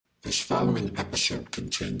This following episode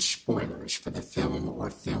contains spoilers for the film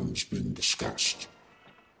or films being discussed.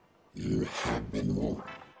 You have been warned.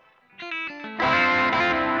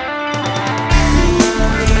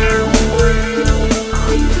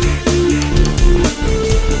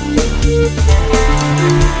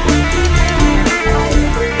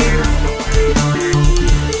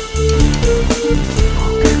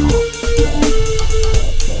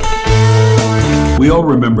 We all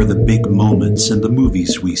remember the big moments in the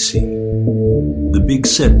movies we see. The big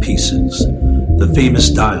set pieces, the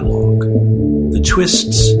famous dialogue, the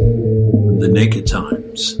twists, the naked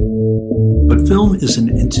times. But film is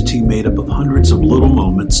an entity made up of hundreds of little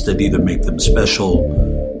moments that either make them special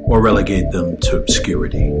or relegate them to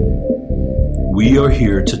obscurity. We are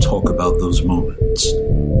here to talk about those moments.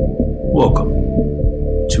 Welcome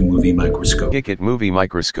to Movie Microscope. Kick it, Movie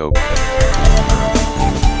Microscope.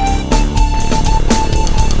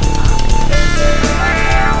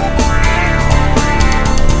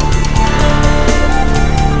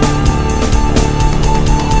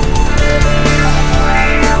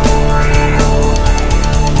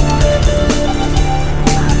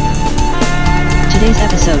 Today's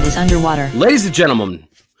episode is underwater. Ladies and gentlemen,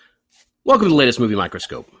 welcome to the latest Movie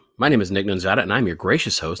Microscope. My name is Nick Nunzata, and I'm your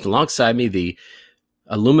gracious host. Alongside me, the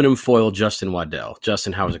aluminum foil Justin Waddell.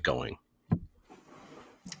 Justin, how's it going?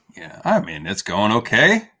 Yeah, I mean, it's going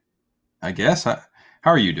okay, I guess. How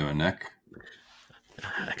are you doing, Nick?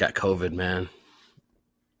 I got COVID, man.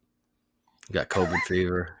 I got COVID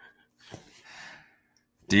fever.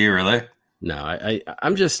 Do you really? No,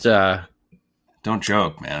 I'm just... Don't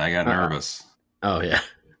joke, man. I got nervous. Oh, yeah.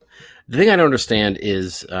 The thing I don't understand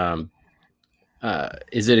is it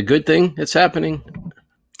a good thing that's happening?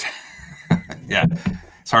 Yeah,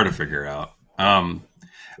 it's hard to figure out. One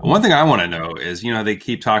thing I want to know is, they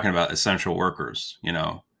keep talking about essential workers.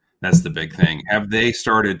 That's the big thing. Have they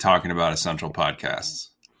started talking about essential podcasts?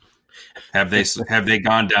 Have they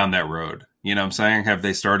gone down that road? You know what I'm saying? Have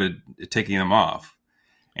they started taking them off?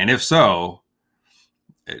 And if so,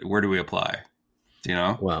 where do we apply? Do you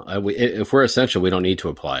know? Well, if we're essential, we don't need to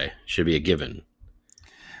apply. It should be a given.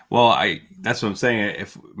 Well, that's what I'm saying.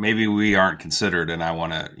 If maybe we aren't considered, and I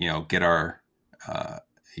want to, get our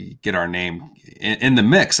name in the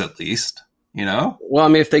mix at least. Well, I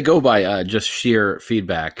mean, if they go by just sheer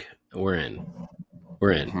feedback, we're in.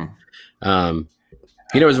 We're in. Mm-hmm.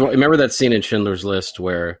 Remember that scene in Schindler's List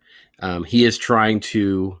where he is trying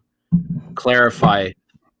to clarify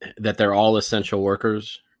that they're all essential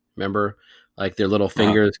workers. Remember? Like their little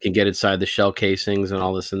fingers can get inside the shell casings and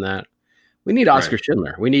all this and that. We need Oscar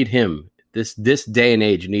Schindler. We need him. This day and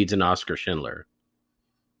age needs an Oscar Schindler.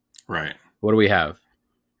 Right. What do we have?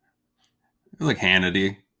 Like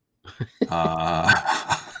Hannity.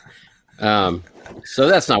 So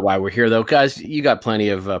that's not why we're here, though. Guys, you got plenty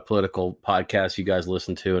of political podcasts you guys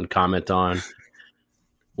listen to and comment on.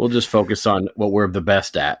 We'll just focus on what we're the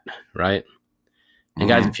best at, right? And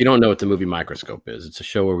guys, if you don't know what the Movie Microscope is, it's a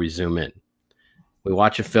show where we zoom in. We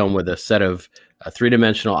watch a film with a set of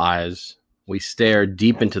three-dimensional eyes. We stare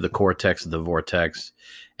deep into the cortex of the vortex,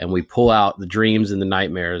 and we pull out the dreams and the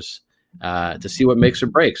nightmares to see what makes or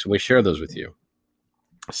breaks, and we share those with you.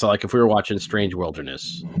 So like if we were watching Strange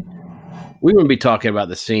Wilderness, we wouldn't be talking about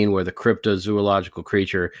the scene where the cryptozoological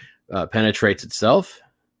creature penetrates itself.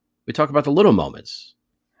 We talk about the little moments,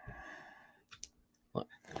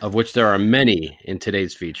 of which there are many in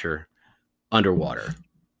today's feature, underwater.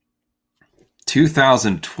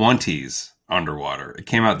 2020's Underwater. It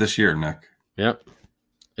came out this year, Nick. Yep.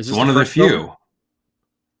 It's one of the few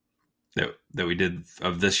that we did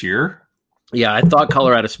of this year. Yeah, I thought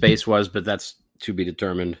Color Out of Space was, but that's to be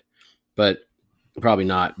determined. But probably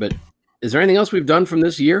not. But is there anything else we've done from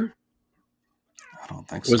this year? I don't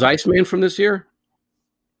think so. Was Iceman from this year?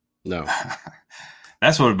 No.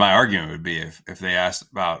 That's what my argument would be if they asked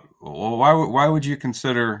about, well, why would you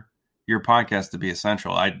consider your podcast to be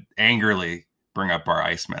essential? I'd angrily bring up our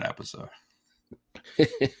Iceman episode.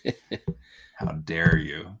 How dare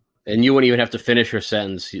you? And you wouldn't even have to finish your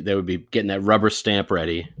sentence. They would be getting that rubber stamp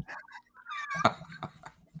ready.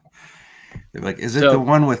 They're like, is it the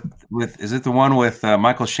one with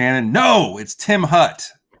Michael Shannon? No, it's Tim Hutt.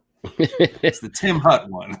 It's the Tim Hutt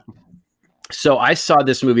one. So I saw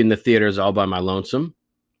this movie in the theaters all by my lonesome.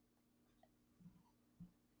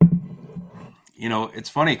 It's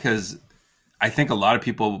funny because I think a lot of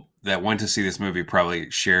people that went to see this movie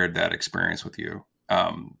probably shared that experience with you.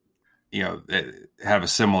 That have a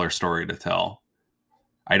similar story to tell.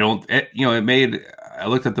 I looked at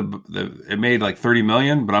it made like 30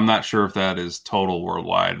 million, but I'm not sure if that is total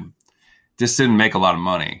worldwide. Just didn't make a lot of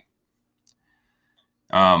money.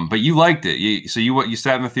 But you liked it. You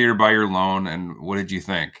sat in the theater by your alone, and what did you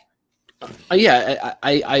think? Yeah,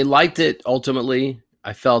 I liked it. Ultimately,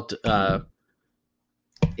 I felt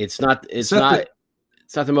it's not the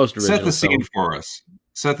most original. Set the scene for us.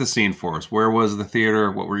 Set the scene for us. Where was the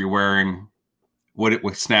theater? What were you wearing?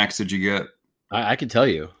 What snacks did you get? I can tell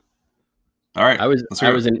you. All right, I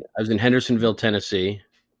was in Hendersonville, Tennessee,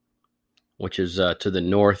 which is to the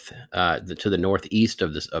northeast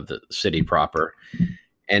of the city proper,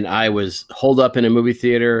 and I was holed up in a movie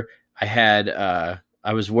theater. I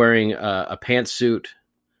was wearing a pantsuit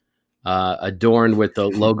adorned with the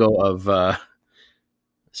logo of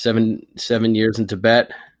 7 years in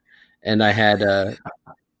Tibet, and I had a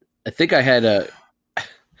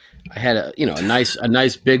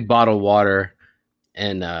nice big bottle of water.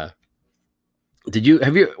 And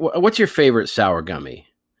what's your favorite sour gummy?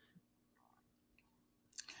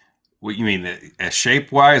 What you mean,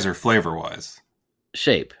 shape wise or flavor wise?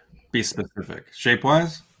 Shape. Be specific. Shape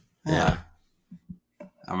wise? Yeah.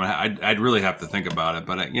 I'd really have to think about it,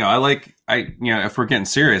 but if we're getting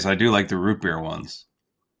serious, I do like the root beer ones.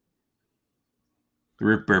 The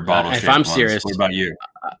root beer bottle. If I'm serious, what about you?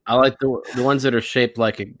 I like the ones that are shaped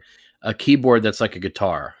like a keyboard that's like a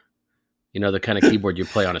guitar. You know, the kind of keyboard you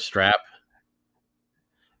play on a strap.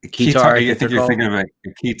 Keytar. I think you're thinking of a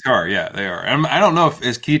keytar. Yeah, they are. I don't know if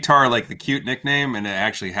is keytar like the cute nickname, and it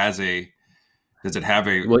actually has does it have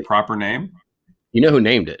a proper name? You know who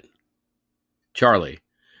named it? Charlie.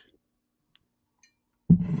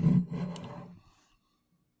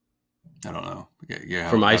 I don't know. Yeah,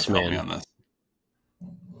 from Iceman. On this.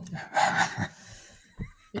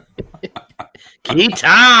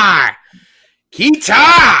 Keytar.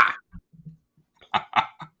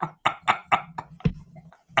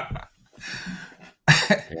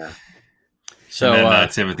 Yeah. So then,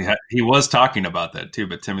 Timothy, he was talking about that too,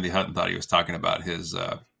 but Timothy Hutton thought he was talking about his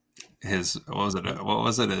his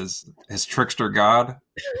trickster god.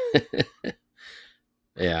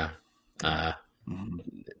 Yeah.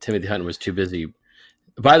 Timothy Hutton was too busy.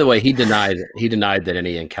 By the way, he denied that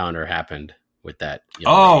any encounter happened with that.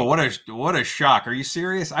 Oh, lady. What a shock! Are you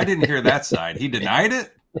serious? I didn't hear that side. He denied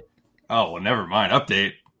it. Oh well, never mind.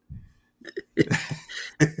 Update.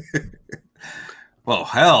 Well,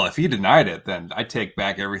 hell, if he denied it, then I take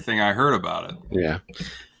back everything I heard about it. Yeah.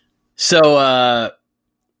 So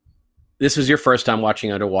this was your first time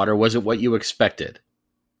watching Underwater. Was it what you expected?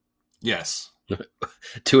 Yes.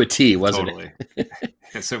 To a T, wasn't totally. It?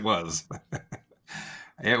 Yes, it was.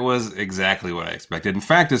 It was exactly what I expected. In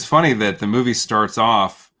fact, it's funny that the movie starts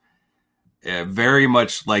off very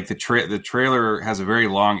much like the trailer has a very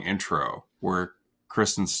long intro where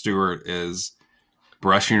Kristen Stewart is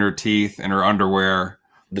brushing her teeth in her underwear.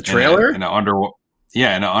 The trailer? In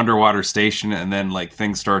an underwater station, and then like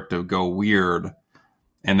things start to go weird,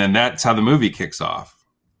 and then that's how the movie kicks off.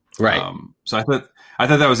 Right. So I thought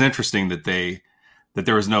that was interesting that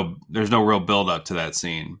there's no real build up to that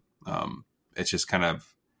scene. It's just kind of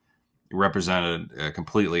represented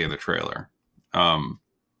completely in the trailer.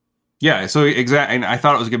 Yeah. So exactly, and I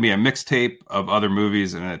thought it was going to be a mixtape of other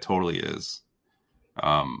movies, and it totally is.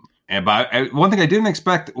 One thing I didn't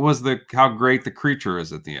expect was how great the creature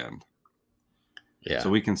is at the end. Yeah. So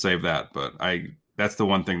we can save that, but that's the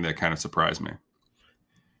one thing that kind of surprised me.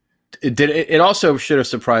 It also should have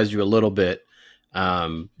surprised you a little bit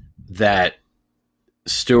that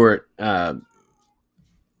Stewart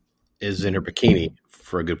is in her bikini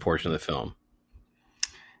for a good portion of the film.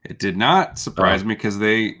 It did not surprise me because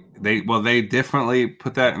they definitely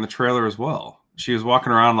put that in the trailer as well. She was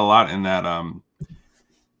walking around a lot in that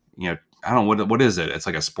I don't know what is it? It's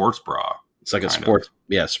like a sports bra. It's like sports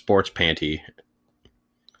panty.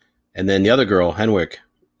 And then the other girl, Henwick,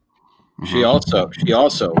 she also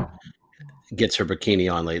gets her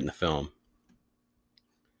bikini on late in the film.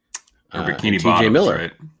 Her bikini bottoms, TJ Miller,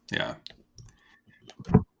 right? Yeah.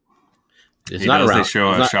 It's not around. They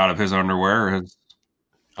show a shot of his underwear,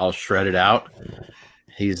 all shredded out.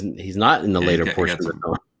 He's not in the later portion of the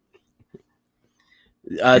film.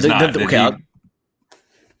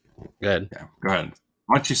 Go ahead. Yeah, go ahead.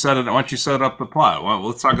 Once you set up the plot, well,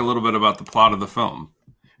 let's talk a little bit about the plot of the film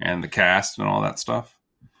and the cast and all that stuff.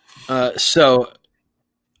 So,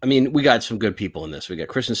 I mean, we got some good people in this. We got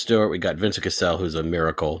Kristen Stewart, we got Vincent Cassel, who's a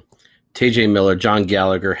miracle, TJ Miller, John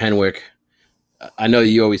Gallagher, Henwick. I know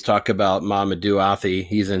you always talk about Mamadou Athi.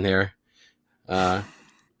 He's in there.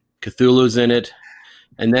 Cthulhu's in it,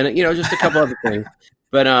 and then just a couple other things.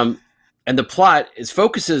 But and the plot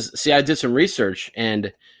focuses. See, I did some research,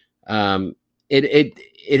 and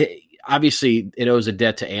it obviously it owes a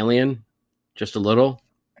debt to Alien, just a little,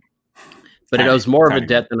 but it owes more of a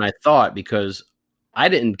debt than I thought, because I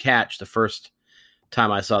didn't catch the first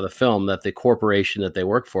time I saw the film that the corporation that they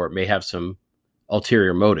work for may have some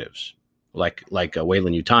ulterior motives, like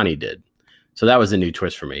Weyland Yutani did. So that was a new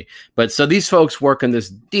twist for me. But so these folks work in this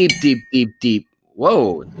deep.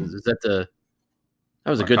 Whoa, that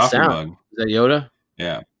was a good sound? Mug. Is that Yoda?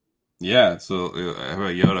 Yeah. So I have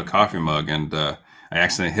a Yoda coffee mug, and I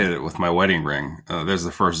accidentally hit it with my wedding ring. There's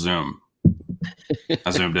the first zoom.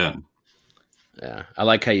 I zoomed in. Yeah, I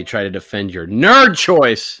like how you try to defend your nerd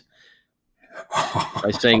choice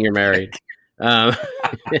by saying you're married. But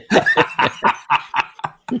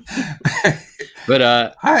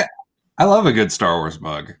I love a good Star Wars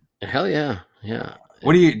mug. Hell yeah.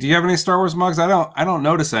 What do you have any Star Wars mugs? I don't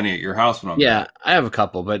notice any at your house when I'm there. I have a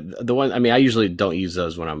couple, but the one, I mean, I usually don't use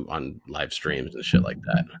those when I'm on live streams and shit like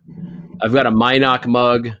that. I've got a Minoc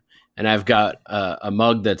mug, and I've got a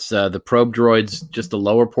mug that's the probe droids, just the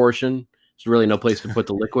lower portion. There's really no place to put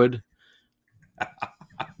the liquid.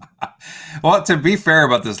 Well, to be fair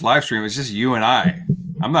about this live stream, it's just you and I.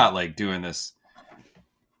 I'm not like doing this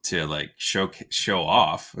to like show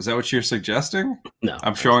off. Is that what you're suggesting? No,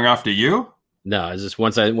 I'm showing off to you. No, it's just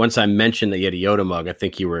once I mentioned that you had a Yoda mug, I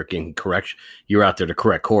think you were in correct. You were out there to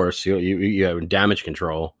correct course. You have damage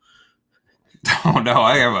control. Oh no,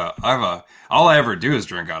 I have a. All I ever do is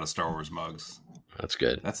drink out of Star Wars mugs. That's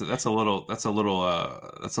good. That's a little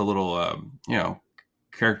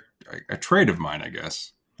a trait of mine, I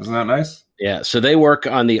guess. Isn't that nice? Yeah. So they work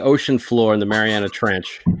on the ocean floor in the Mariana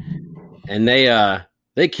Trench, and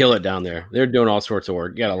they kill it down there. They're doing all sorts of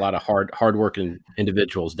work. You got a lot of hard-working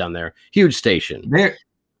individuals down there. Huge station.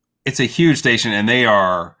 It's a huge station, and they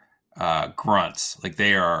are grunts. Like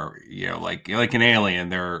they are, like an alien.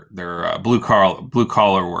 They're blue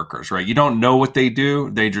collar workers, right? You don't know what they do.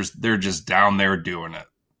 They're just down there doing it.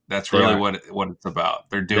 That's really what it's about.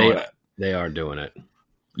 They're doing it. They are doing it.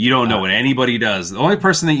 You don't know what anybody does. The only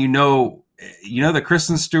person that you know that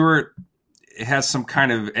Kristen Stewart has some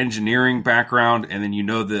kind of engineering background, and then you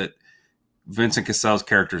know that Vincent Cassel's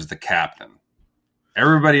character is the captain.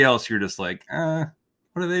 Everybody else, you're just like, what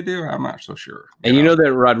do they do? I'm not so sure. You know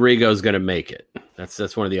that Rodrigo's going to make it.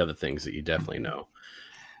 That's one of the other things that you definitely know.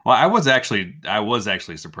 Well, I was actually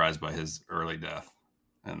surprised by his early death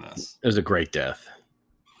in this. It was a great death.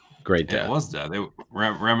 Great death. It was death. They were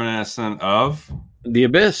reminiscent of The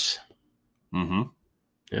Abyss. Mm-hmm.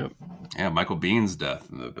 Yeah. Yeah, Michael Bihn's death.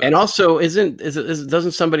 And also,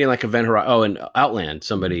 doesn't somebody like Event Horizon? Oh, in Outland,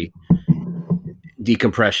 somebody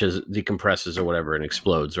decompresses or whatever and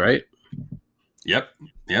explodes, right? Yep.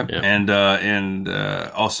 Yeah. And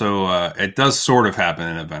also, it does sort of happen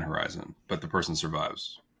in Event Horizon, but the person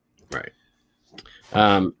survives. Right.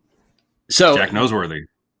 So Jack Noseworthy.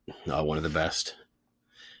 Oh, one of the best.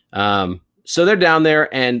 So they're down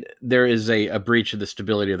there, and there is a breach of the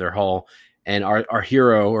stability of their hull. And our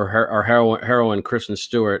hero or our heroine, Kristen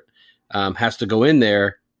Stewart, has to go in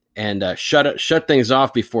there and shut things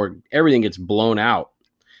off before everything gets blown out.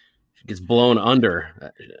 She gets blown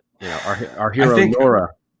under. Our hero Nora.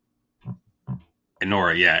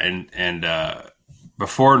 Nora, yeah, and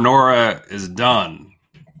before Nora is done,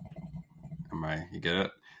 you get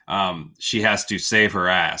it? She has to save her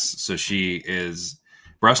ass. So she is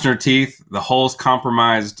brushing her teeth. The hull's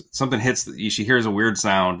compromised. Something hits. She hears a weird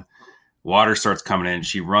sound. Water starts coming in.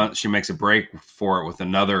 She makes a break for it with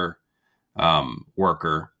another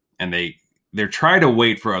worker, and they're trying to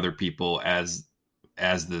wait for other people as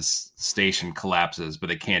this station collapses, but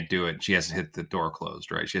they can't do it. She has to hit the door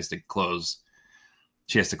closed, right? She has to close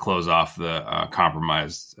off the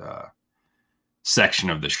compromised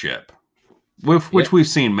section of the ship, which we've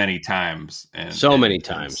seen many times. Many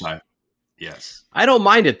times. Yes. I don't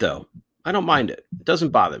mind it though. I don't mind it. It doesn't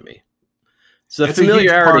bother me. So the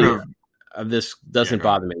familiarity of this doesn't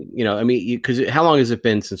bother me. Because how long has it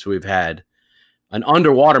been since we've had an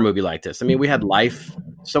underwater movie like this? I mean, we had Life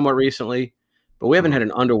somewhat recently, but we haven't had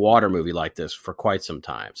an underwater movie like this for quite some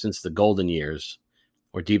time, since the golden years,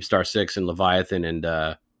 or Deep Star 6 and Leviathan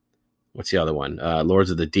and what's the other one? Lords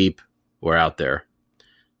of the Deep were out there,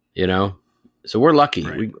 So we're lucky,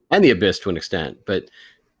 right. And The Abyss to an extent, but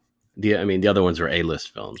the other ones are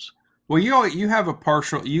A-list films. Well, you have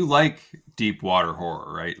you like deep water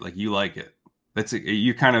horror, right? Like you like it.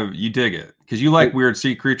 You dig it because you like weird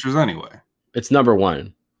sea creatures anyway. It's number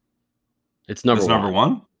one. It's number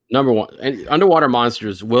one. Number one. And underwater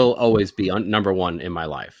monsters will always be number one in my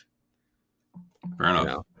life. Fair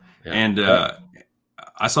enough. Yeah. And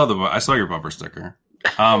I saw your bumper sticker.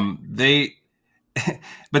 But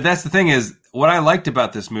that's the thing is what I liked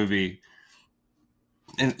about this movie.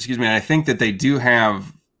 And I think that they do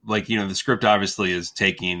have. The script obviously is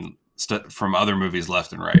taking stuff from other movies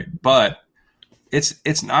left and right, but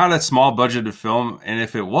it's not a small budgeted film, and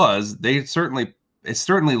if it was, it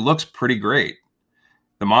certainly looks pretty great.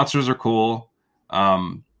 The monsters are cool.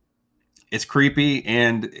 It's creepy,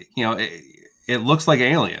 and it looks like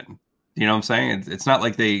Alien. You know what I'm saying? It's not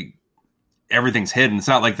like everything's hidden. It's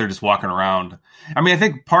not like they're just walking around. I mean, I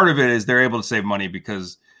think part of it is they're able to save money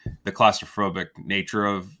because the claustrophobic nature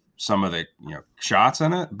of some of the shots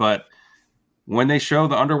in it. But when they show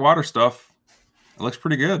the underwater stuff, it looks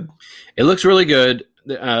pretty good. It looks really good.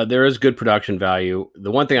 There is good production value.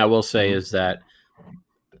 The one thing I will say is that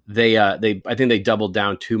I think they doubled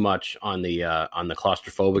down too much on the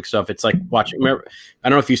claustrophobic stuff. It's like watching. Remember, I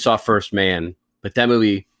don't know if you saw First Man, but that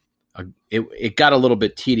movie, it got a little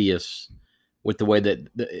bit tedious with the way that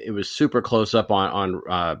it was super close up on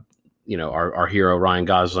our hero Ryan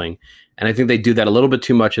Gosling, and I think they do that a little bit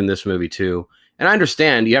too much in this movie too. And I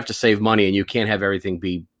understand you have to save money and you can't have everything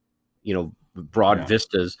be, broad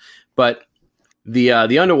vistas, but the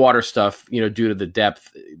underwater stuff, due to the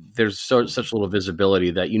depth, there's such little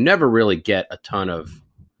visibility that you never really get a ton of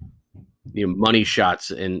money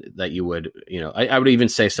shots in that you would, I would even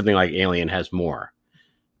say something like Alien has more,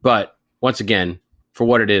 but once again, for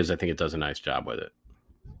what it is, I think it does a nice job with it.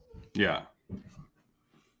 Yeah.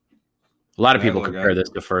 A lot of people compare this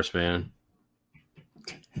to First Man.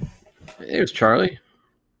 Here's Charlie.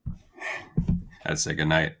 I'd say good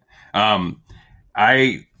night.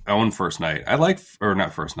 I own First Night.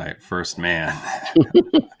 Not First Night, First Man.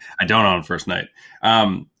 I don't own First Night.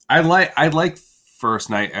 I like First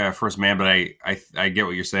Night, First Man, but I get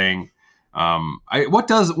what you're saying. What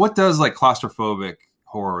does like claustrophobic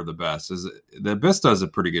horror the best? The Abyss does a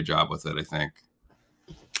pretty good job with it, I think.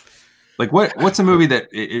 Like what's a movie that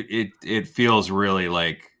it feels really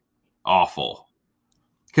like awful?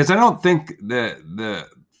 Because I don't think that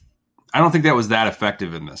was that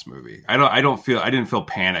effective in this movie. I didn't feel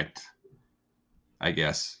panicked, I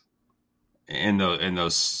guess, in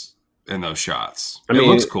those shots. It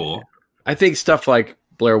looks cool. I think stuff like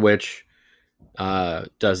Blair Witch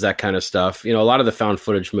does that kind of stuff. A lot of the found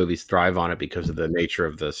footage movies thrive on it because of the nature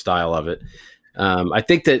of the style of it. I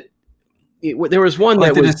think that there was one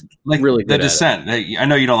that was really good. The Descent. I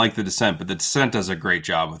know you don't like The Descent, but The Descent does a great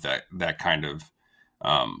job with that kind of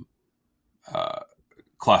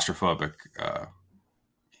claustrophobic.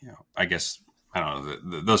 I guess I don't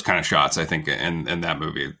know those kind of shots. I think in that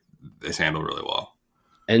movie is handled really well.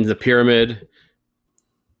 And The Pyramid,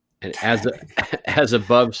 and as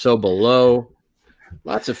above, so below.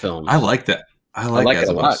 Lots of films. I like that. I like As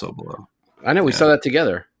Above, So Below. I know we saw that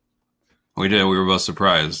together. We did. We were both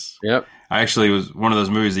surprised. Yep. I actually was one of those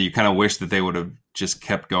movies that you kind of wish that they would have just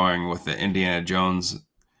kept going with the Indiana Jones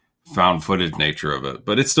found footage nature of it,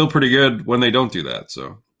 but it's still pretty good when they don't do that.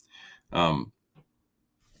 So,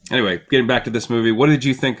 anyway, getting back to this movie, what did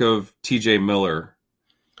you think of T.J. Miller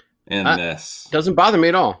in this? Doesn't bother me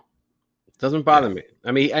at all. Doesn't bother me.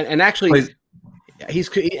 I mean, and actually, he's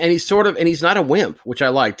not a wimp, which I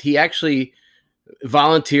liked. He actually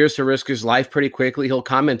volunteers to risk his life pretty quickly. He'll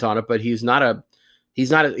comment on it, but he's not a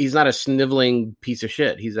sniveling piece of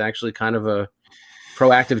shit. He's actually kind of a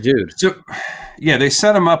proactive dude. So, yeah, they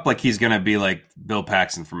set him up like he's going to be like Bill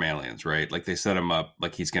Paxton from Aliens, right? Like they set him up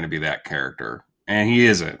like he's going to be that character, and he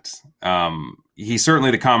isn't. He's certainly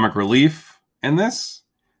the comic relief in this,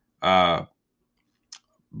 but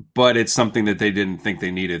it's something that they didn't think they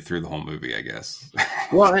needed through the whole movie, I guess.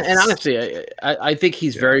 Well, and honestly, I think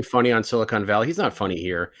he's very funny on Silicon Valley. He's not funny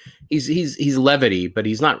here. He's levity, but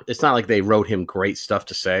he's not. It's not like they wrote him great stuff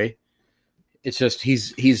to say. It's just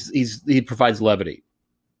he provides levity.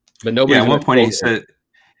 But nobody. Yeah, at one point he said.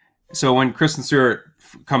 So when Kristen Stewart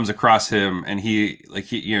comes across him, and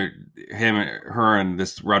her, and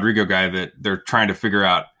this Rodrigo guy, that they're trying to figure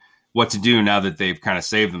out what to do now that they've kind of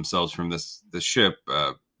saved themselves from this ship,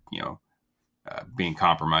 being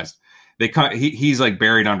compromised. He's like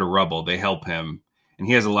buried under rubble. They help him, and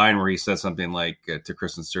he has a line where he says something like to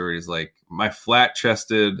Kristen Stewart, he's like, "My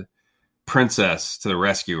flat-chested princess to the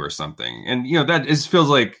rescue," or something. And that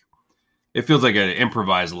feels like an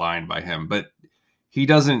improvised line by him, but he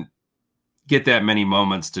doesn't get that many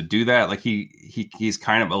moments to do that. Like he's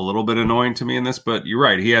kind of a little bit annoying to me in this, but you're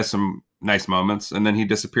right, he has some nice moments, and then he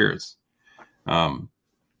disappears.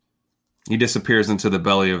 He disappears into the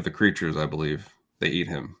belly of the creatures. I believe they eat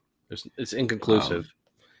him. It's inconclusive.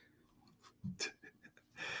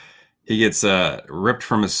 He gets ripped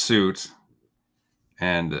from his suit,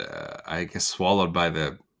 and I guess swallowed by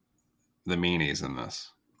the meanies in this.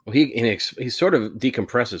 Well, he sort of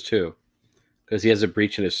decompresses too, because he has a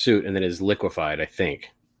breach in his suit and then is liquefied, I think.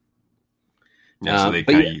 Yeah, so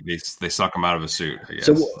they suck him out of his suit, I guess.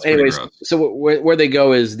 So, anyways, so where they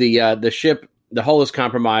go is the ship the hull is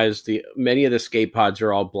compromised. Many of the escape pods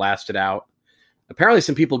are all blasted out. Apparently,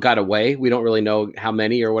 some people got away. We don't really know how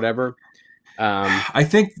many or whatever. I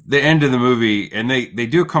think the end of the movie, and they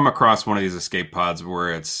do come across one of these escape pods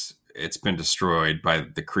where it's been destroyed by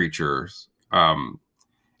the creatures. And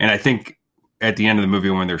I think at the end of the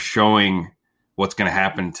movie, when they're showing what's going to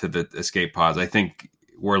happen to the escape pods, I think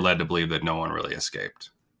we're led to believe that no one really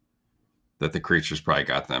escaped, that the creatures probably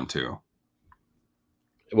got them too.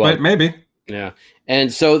 Well, but maybe. Yeah.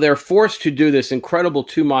 And so they're forced to do this incredible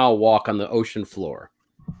 2-mile walk on the ocean floor.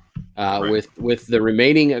 Right. with the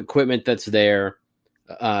remaining equipment that's there,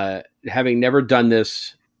 having never done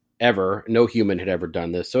this ever, no human had ever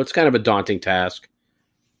done this, so it's kind of a daunting task.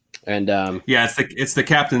 And it's the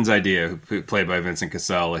captain's idea, played by Vincent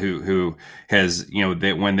Cassel, who has,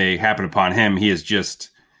 when they happen upon him, he has just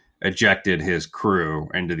ejected his crew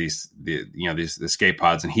into these escape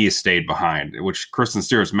pods, and he has stayed behind. Which Kristen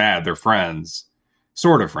Stewart's mad. They're friends,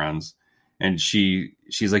 sort of friends. And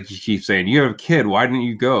she's like, you keep saying, you have a kid. Why didn't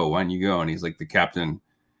you go? Why didn't you go? And he's like, the captain,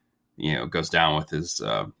 goes down with his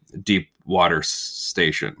deep water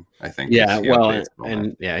station, I think. Yeah. Well,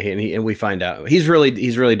 and we find out he's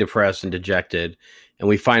really depressed and dejected. And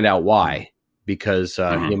we find out why, because he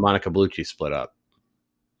and Monica Bellucci split up.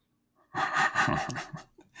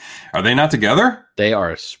 Are they not together? They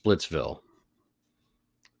are Splitsville.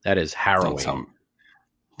 That is harrowing.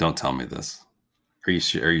 Don't tell me this. Are you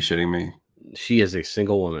shitting me? She is a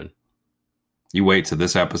single woman. You wait till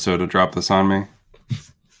this episode to drop this on me?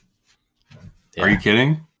 Yeah. Are you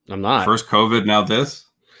kidding? I'm not. First COVID, now this?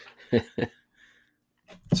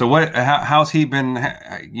 So what? How's he been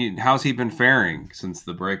faring since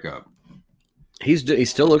the breakup? He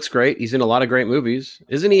still looks great. He's in a lot of great movies,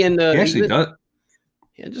 isn't he? He actually does.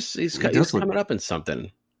 Yeah, he's coming up in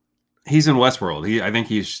something. He's in Westworld. I think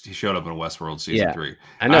he showed up in Westworld season 3.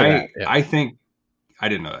 I know that. Yeah. I think I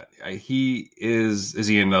didn't know that. He is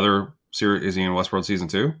he in another series? Is he in Westworld season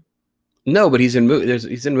 2? No, but he's in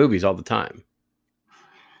movies all the time.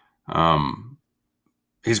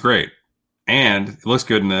 He's great, and he looks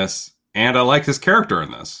good in this, and I like his character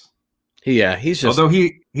in this. Yeah, he's just. Although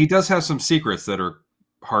he does have some secrets that are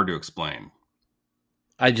hard to explain.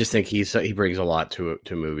 I just think he brings a lot to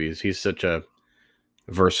movies. He's such a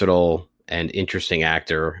versatile and interesting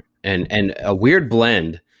actor, and a weird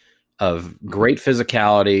blend of great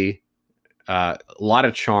physicality, a lot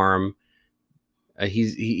of charm.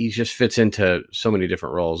 He just fits into so many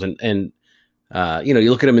different roles, and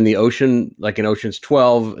you look at him in the ocean, like in Ocean's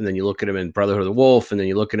 12, and then you look at him in Brotherhood of the Wolf, and then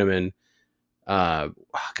you look at him in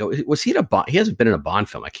was he in a Bond? He hasn't been in a Bond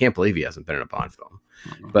film. I can't believe he hasn't been in a Bond film,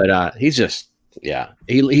 but he's just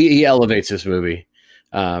he elevates this movie.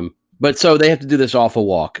 But so they have to do this awful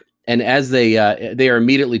walk, and as they are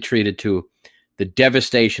immediately treated to the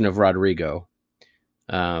devastation of Rodrigo,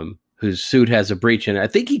 whose suit has a breach in it. I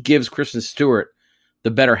think he gives Kristen Stewart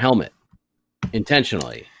the better helmet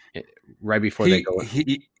intentionally right before they go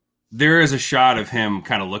in. There is a shot of him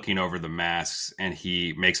kind of looking over the masks, and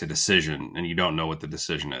he makes a decision, and you don't know what the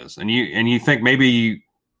decision is, and you think maybe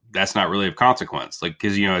that's not really of consequence, like,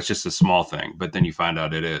 because it's just a small thing, but then you find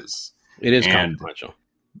out it is. It is consequential.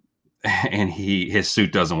 And his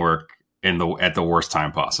suit doesn't work at the worst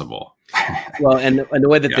time possible. Well, and the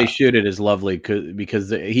way that they shoot it is lovely because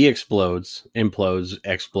he implodes,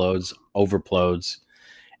 overplodes,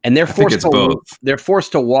 and they're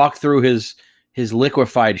forced to walk through his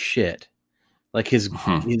liquefied shit, like his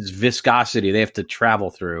viscosity. They have to travel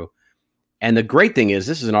through, and the great thing is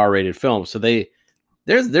this is an R-rated film, so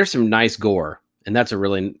there's some nice gore, and that's a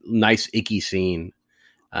really nice icky scene.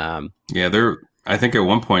 I think at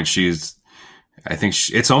one point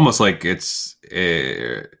it's almost like it's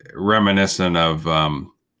reminiscent of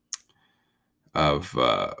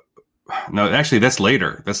no, actually that's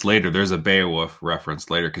later. There's a Beowulf reference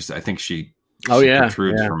later, because I think she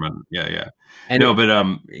protrudes from it. And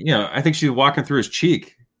I think she's walking through his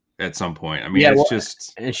cheek at some point. I mean,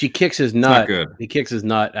 and she kicks his nut. Not good. He kicks his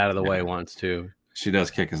nut out of the way once too. She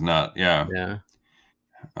does kick his nut. Yeah.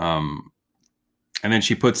 And then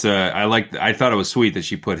she puts I thought it was sweet that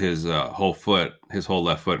she put his whole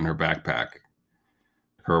left foot in her backpack.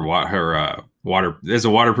 Her water, there's a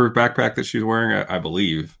waterproof backpack that she's wearing, I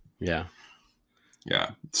believe. Yeah.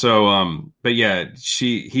 Yeah. So, but yeah,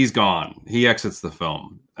 he's gone. He exits the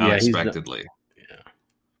film unexpectedly.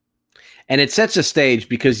 And it sets a stage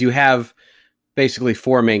because you have basically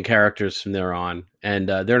 4 main characters from there on, and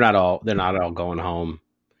they're not all going home.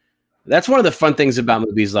 That's one of the fun things about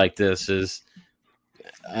movies like this is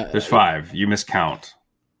there's 5. You miscount.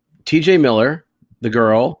 T.J. Miller, the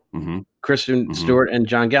girl, Kristen Stewart, and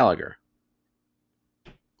John Gallagher.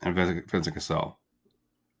 and Vincent Cassel.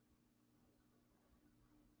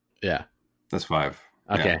 Yeah. That's 5.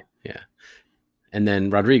 Okay. Yeah. And then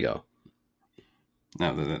Rodrigo.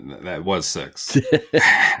 No, that was 6.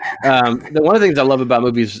 One of the things I love about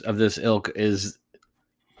movies of this ilk is,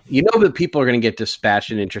 that people are going to get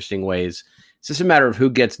dispatched in interesting ways. It's just a matter of who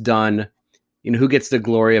gets done, who gets the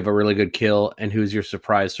glory of a really good kill and who's your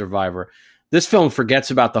surprise survivor. This film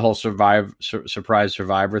forgets about the whole surprise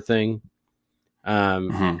survivor thing.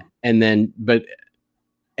 And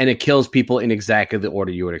it kills people in exactly the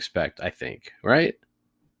order you would expect, I think. Right?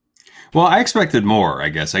 Well, I expected more, I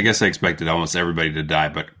guess. I expected almost everybody to die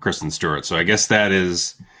but Kristen Stewart. So I guess that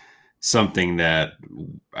is something that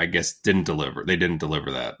I guess didn't deliver. They didn't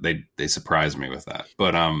deliver that. They surprised me with that.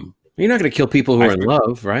 But you're not going to kill people who are in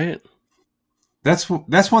love, right? That's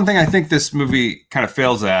one thing I think this movie kind of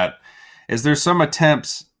fails at, is there's some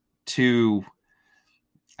attempts to,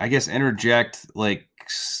 I guess, interject, like,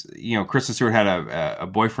 Kristen Stewart had a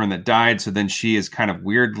boyfriend that died, so then she is kind of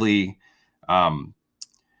weirdly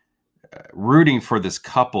rooting for this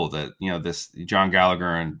couple that, this John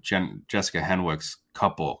Gallagher and Jessica Henwick's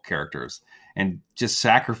couple characters, and just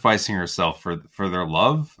sacrificing herself for their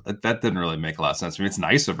love. That didn't really make a lot of sense to me. It's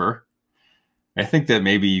nice of her. I think that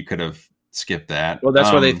maybe you could have skipped that. Well,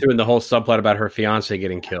 that's why they threw in the whole subplot about her fiance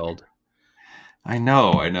getting killed. I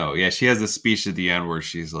know. Yeah, she has this speech at the end where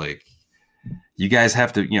she's like, you guys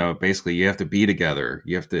have to, basically you have to be together.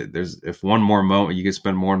 You have to, if one more moment, you can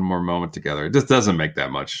spend more and more moment together. It just doesn't make that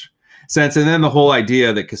much sense. And then the whole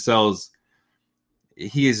idea that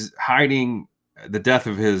he is hiding the death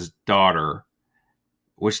of his daughter,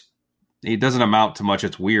 which it doesn't amount to much.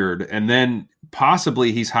 It's weird. And then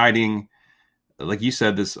possibly he's hiding, like you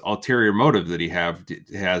said, this ulterior motive that he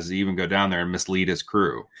has to even go down there and mislead his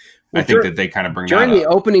crew. Well, I think that they kind of bring during that the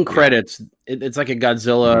up. Opening credits. It's like a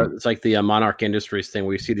Godzilla. It's like the Monarch Industries thing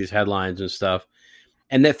where you see these headlines and stuff,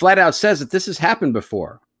 and that flat out says that this has happened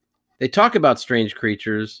before. They talk about strange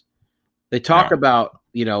creatures. They talk about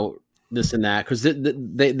this and that because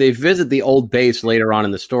they visit the old base later on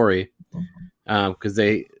in the story because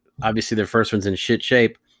they obviously their first one's in shit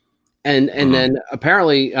shape, and then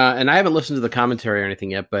apparently and I haven't listened to the commentary or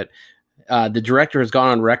anything yet, but. The director has gone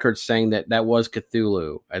on record saying that was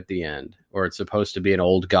Cthulhu at the end, or it's supposed to be an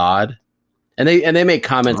old god, and they make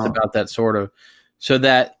comments about that sort of, so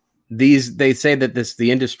that they say that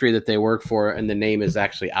the industry that they work for and the name is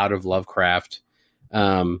actually out of Lovecraft,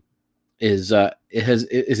 is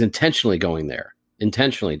intentionally going there,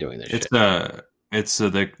 intentionally doing this. It's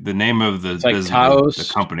the name of the like Taos,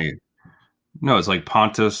 the company. No, it's like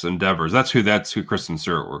Pontus Endeavors. That's who Kristen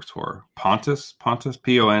Stewart works for. Pontus, Pontus,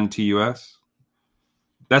 Pontus.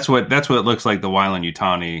 That's what it looks like. The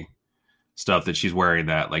Weyland-Yutani stuff that she's wearing,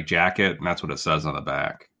 that like jacket, and that's what it says on the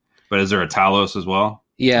back. But is there a Talos as well?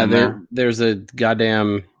 Yeah, there's a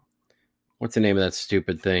goddamn, what's the name of that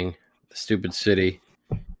stupid thing? The stupid city.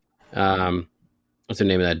 What's the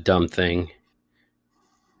name of that dumb thing?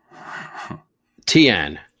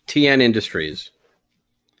 TN Industries.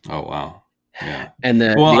 Oh wow. Yeah. And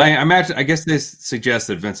I imagine, I guess this suggests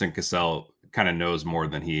that Vincent Cassel kind of knows more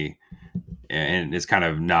than and is kind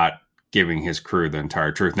of not giving his crew the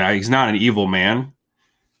entire truth. Now, he's not an evil man.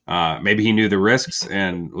 Maybe he knew the risks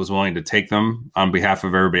and was willing to take them on behalf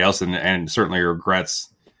of everybody else, and certainly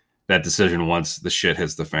regrets that decision once the shit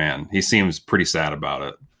hits the fan. He seems pretty sad about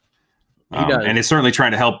it. He does. And he's certainly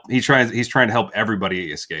trying to help. He's trying to help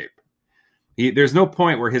everybody escape. There's no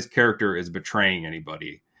point where his character is betraying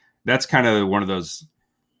anybody. That's kind of one of those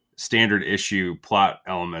standard issue plot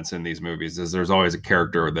elements in these movies, is there's always a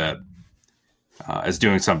character that is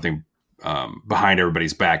doing something behind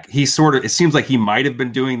everybody's back. It seems like he might have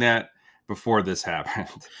been doing that before this happened,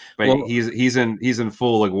 but he's in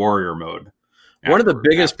full like warrior mode. One of the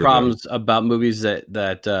biggest problems about movies that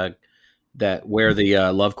wear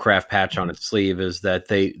the Lovecraft patch on its sleeve is that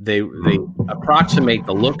they approximate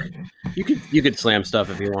the look. You could slam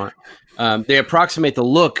stuff if you want. They approximate the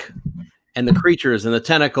look and the creatures and the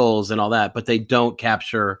tentacles and all that, but they don't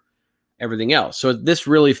capture everything else. So this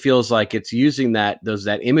really feels like it's using that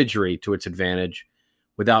imagery to its advantage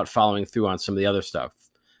without following through on some of the other stuff,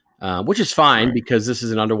 which is fine because this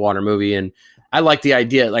is an underwater movie. And I like the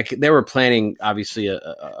idea. Like, they were planning, obviously,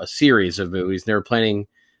 a series of movies. They were planning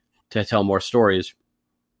to tell more stories.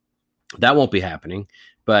 That won't be happening.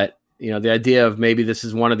 But, the idea of maybe this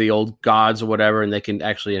is one of the old gods or whatever, and they can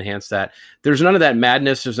actually enhance that. There's none of that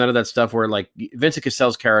madness. There's none of that stuff where, like, Vincent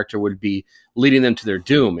Cassel's character would be leading them to their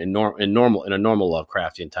doom in a normal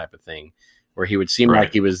Lovecraftian type of thing, where he would seem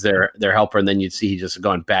like he was their helper, and then you'd see he just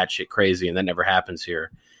gone batshit crazy, and that never happens here.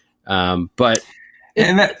 But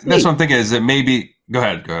that's what I'm thinking, is that maybe Go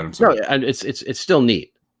ahead. I'm No, sorry. and it's still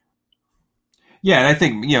neat. Yeah, and I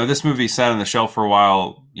think this movie sat on the shelf for a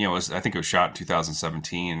while. I think it was shot in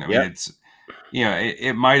 2017. I mean, it's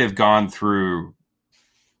it might have gone through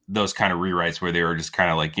those kind of rewrites where they were just kind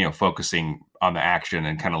of like focusing on the action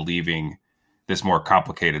and kind of leaving this more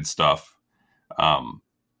complicated stuff, on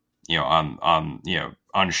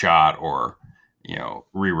unshot or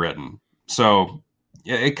rewritten. So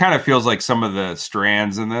it kind of feels like some of the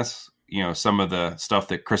strands in this, some of the stuff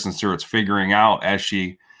that Kristen Stewart's figuring out as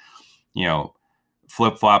she,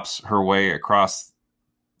 flip flops her way across,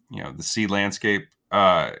 the sea landscape.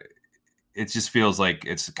 It just feels like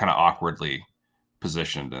it's kind of awkwardly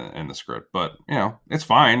positioned in the script, but it's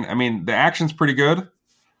fine. I mean, the action's pretty good,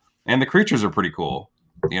 and the creatures are pretty cool.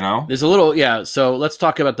 There's a little, so let's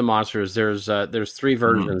talk about the monsters. There's 3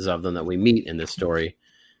 versions of them that we meet in this story,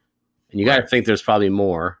 and you got to think there's probably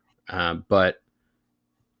more. But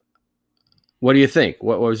what do you think?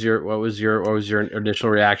 What was your initial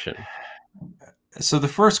reaction? So the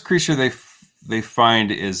first creature they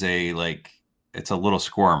find is it's a little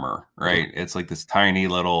squirmer, right? It's like this tiny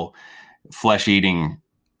little flesh-eating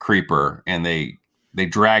creeper, and they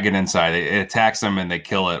drag it inside. It attacks them, and they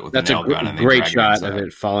kill it with a nail gun. And great shot of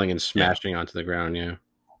it falling and smashing onto the ground.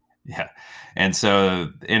 Yeah. And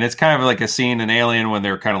so, and it's kind of like a scene in Alien when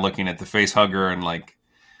they're kind of looking at the face hugger, and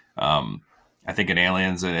I think in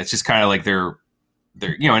Aliens, and it's just kind of like they're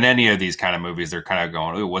in any of these kind of movies, they're kind of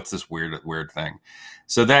going, "Ooh, what's this weird thing?"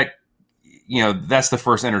 So that that's the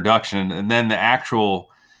first introduction, and then the actual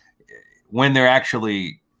when they're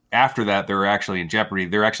actually after that, they're actually in jeopardy.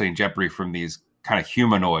 They're actually in jeopardy from these kind of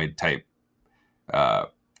humanoid type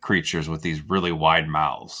creatures with these really wide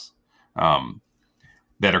mouths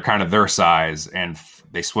that are kind of their size, and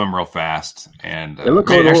they swim real fast, and they look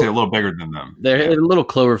actually a little bigger than them. They're a little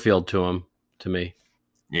Cloverfield to them, to me.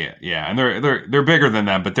 Yeah, and they're bigger than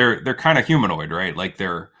them, but they're kind of humanoid, right? Like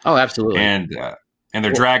they're absolutely, and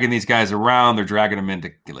they're dragging these guys around. They're dragging them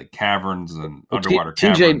into like caverns and underwater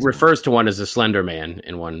caverns. TJ refers to one as a Slender Man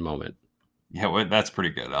in one moment. Yeah, well, that's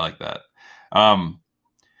pretty good. I like that.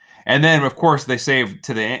 And then of course they save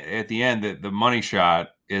at the end that the money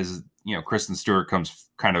shot is Kristen Stewart comes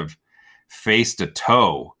kind of face to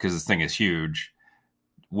toe, because this thing is huge,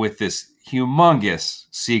 with this humongous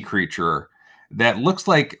sea creature that looks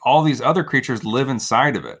like all these other creatures live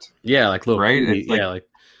inside of it. Yeah, like little, right?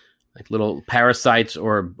 Like little parasites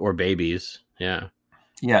or babies. Yeah.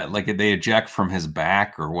 Yeah, like they eject from his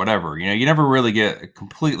back or whatever. You never really get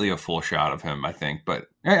completely a full shot of him, I think. But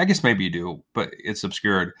I guess maybe you do, but it's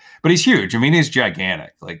obscured. But he's huge. I mean, he's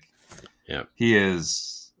gigantic. Like, yeah, he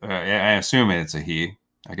is. I assume it's a he.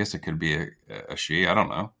 I guess it could be a she. I don't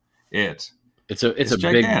know. It's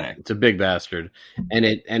gigantic. It's a big bastard, and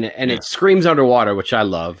it screams underwater, which I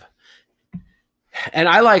love. And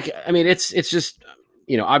I like. I mean, it's just.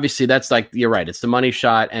 Obviously that's like, you're right. It's the money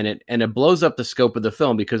shot, and it blows up the scope of the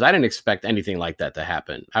film, because I didn't expect anything like that to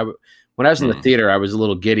happen. When I was in the theater, I was a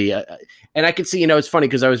little giddy, and I could see, it's funny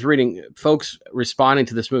because I was reading folks responding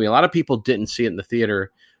to this movie. A lot of people didn't see it in the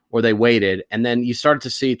theater, or they waited, and then you started to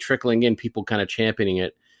see trickling in people kind of championing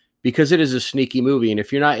it, because it is a sneaky movie. And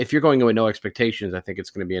if you're going in with no expectations, I think it's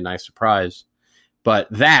going to be a nice surprise. But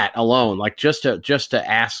that alone, like just to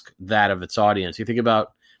ask that of its audience, you think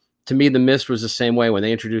about. To me, The Mist was the same way. When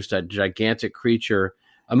they introduced a gigantic creature,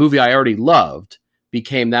 a movie I already loved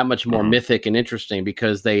became that much more mythic and interesting,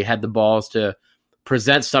 because they had the balls to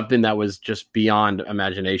present something that was just beyond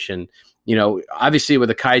imagination. Obviously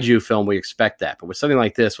with a kaiju film, we expect that, but with something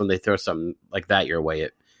like this, when they throw something like that your way,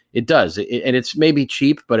 it does. And it's maybe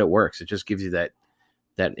cheap, but it works. It just gives you that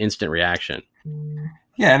instant reaction.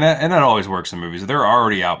 Yeah, and that always works in movies. They're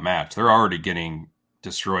already outmatched. They're already getting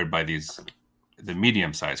destroyed by the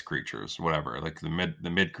medium-sized creatures, whatever, like the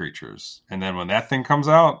mid creatures, and then when that thing comes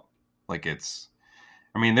out, like it's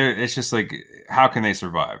just like, how can they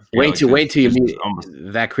survive? Wait till you meet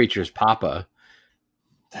that creature's papa.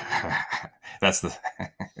 That's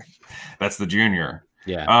the junior.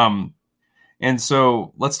 Yeah. And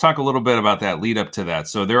so let's talk a little bit about that lead up to that.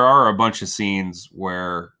 So there are a bunch of scenes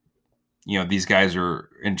where these guys are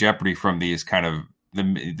in jeopardy from these kind of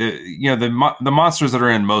the monsters that are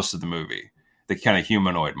in most of the movie. The kind of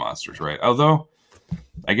humanoid monsters, right? Although,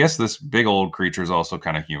 I guess this big old creature is also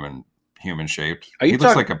kind of human shaped. He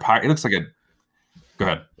looks like a. Go ahead.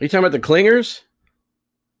 Are you talking about the clingers?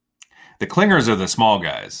 The clingers are the small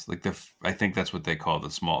guys. Like I think that's what they call the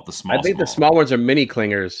small. I think the small ones are mini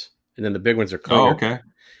clingers, and then the big ones are clingers. Oh, okay.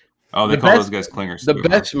 Oh, they call those guys clingers. The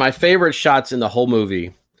best, my favorite shots in the whole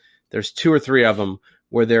movie. There's 2 or 3 of them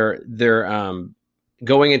where they're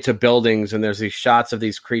going into buildings, and there's these shots of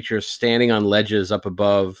these creatures standing on ledges up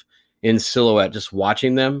above in silhouette, just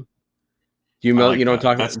watching them. Do you know? Like, you know what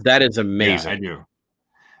I'm talking about? That is amazing. Yeah, I do.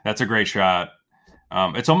 That's a great shot.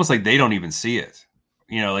 It's almost like they don't even see it.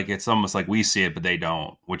 You know, like it's almost like we see it, but they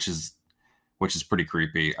don't, which is pretty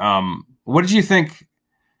creepy. What did you think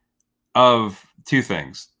of two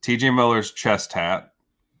things? T.J. Miller's chest tat,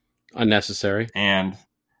 unnecessary, and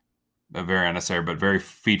very unnecessary, but very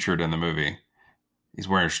featured in the movie. He's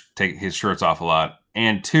wearing take his shirts off a lot,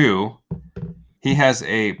 and two, he has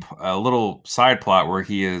a little side plot where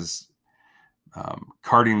he is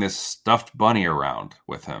carting this stuffed bunny around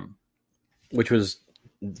with him, which was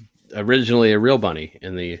originally a real bunny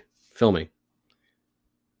in the filming.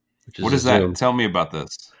 What is that? Tell me about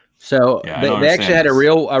this. So they actually had a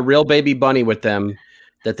real baby bunny with them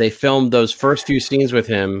that they filmed those first few scenes with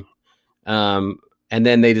him, and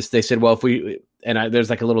then they said, well, if we there's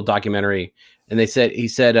like a little documentary, and he said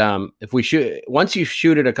if we once you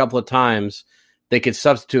shoot it a couple of times, they could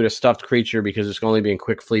substitute a stuffed creature because it's only being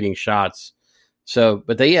quick fleeting shots. So,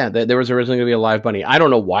 but there was originally going to be a live bunny. I don't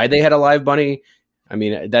know why they had a live bunny. I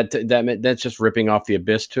mean, that's just ripping off The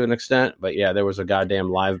Abyss to an extent. But yeah, there was a goddamn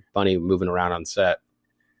live bunny moving around on set.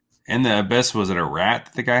 In The Abyss, was it a rat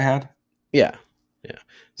that the guy had? Yeah.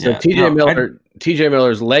 So T.J.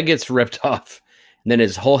 Miller's leg gets ripped off, and then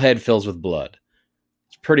his whole head fills with blood.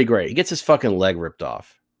 It's pretty great. He gets his fucking leg ripped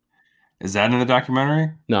off. Is that in the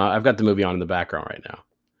documentary? No, I've got the movie on in the background right now.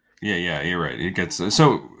 Yeah, you're right. It gets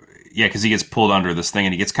because he gets pulled under this thing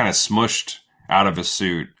and he gets kind of smushed out of his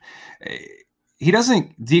suit. It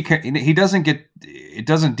doesn't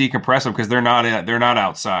decompress him because they're not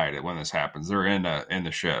outside when this happens. They're in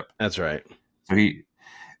the ship. That's right. So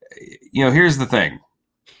here's the thing.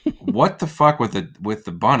 What the fuck with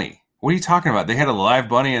the bunny? What are you talking about? They had a live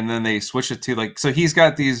bunny and then they switched it to so he's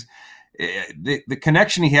got these. The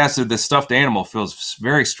connection he has to the stuffed animal feels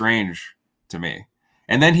very strange to me.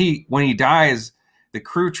 And then when he dies, the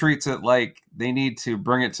crew treats it like they need to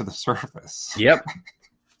bring it to the surface. Yep.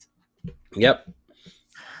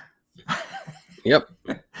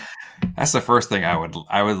 That's the first thing I would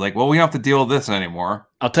like. Well, we don't have to deal with this anymore.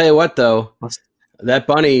 I'll tell you what, though, that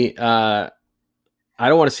bunny. I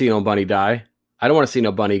don't want to see no bunny die. I don't want to see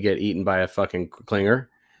no bunny get eaten by a fucking clinger.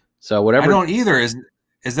 So whatever. I don't either. Is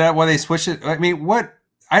that why they switched it? I mean, what?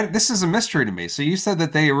 This is a mystery to me. So you said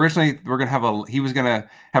that they originally were going to he was going to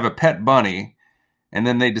have a pet bunny, and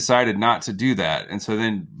then they decided not to do that. And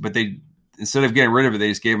so but they, instead of getting rid of it, they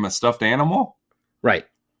just gave him a stuffed animal. Right.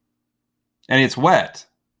 And it's wet.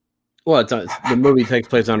 Well, the movie takes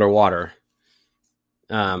place underwater.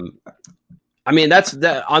 I mean, that's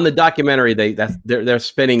on the documentary. They're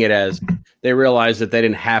spinning it as they realized that they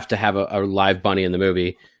didn't have to have a live bunny in the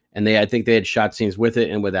movie. And I think they had shot scenes with it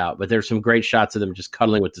and without, but there's some great shots of them just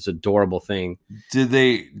cuddling with this adorable thing. Did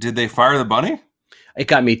they fire the bunny? It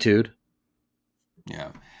got me too'd.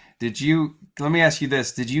 Yeah. Let me ask you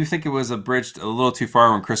this. Did you think it was abridged a little too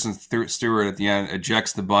far when Kristen Stewart at the end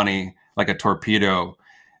ejects the bunny like a torpedo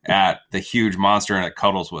at the huge monster and it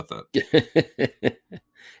cuddles with it?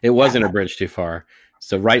 It wasn't a bridge too far. It's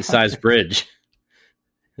the right size bridge.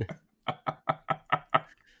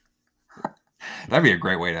 That'd be a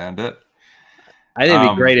great way to end it. I think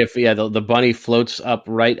it'd be great if the bunny floats up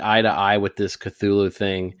right eye to eye with this Cthulhu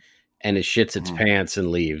thing and it shits its pants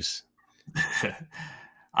and leaves.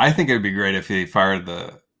 I think it'd be great if he fired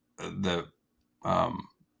the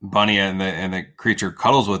bunny and the creature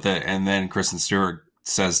cuddles with it, and then Kristen Stewart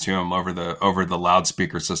says to him over the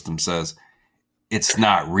loudspeaker system, says, "It's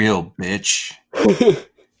not real, bitch."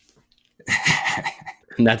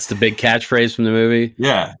 And that's the big catchphrase from the movie.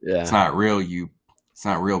 Yeah. It's not real, it's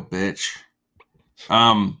not real, bitch.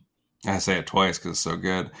 I say it twice because it's so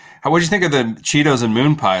good. What did you think of the Cheetos and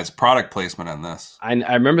Moon Pie's product placement on this? I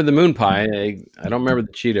remember the Moon Pie. I don't remember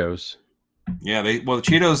the Cheetos. Yeah, the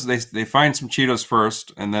Cheetos, they find some Cheetos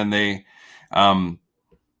first, and then they find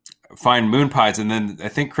Moon Pies, and then I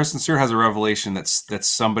think Kristen Stewart has a revelation that's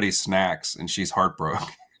somebody's snacks, and she's heartbroken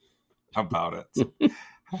about it.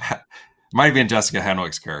 Might have been Jessica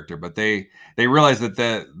Henwick's character, but they realize that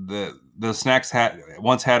the snacks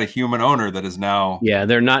once had a human owner that is now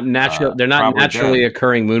they're not natural. They're not naturally dead.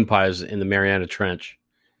 Occurring moon pies in the Mariana Trench.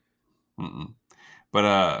 Mm-mm. But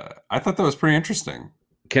I thought that was pretty interesting.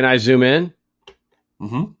 Can I zoom in?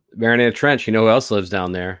 Mm-hmm. Mariana Trench. You know who else lives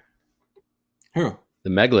down there? Who? The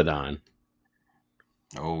Megalodon.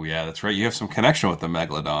 Oh yeah, that's right. You have some connection with the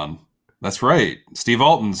Megalodon. That's right. Steve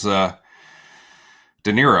Alton's De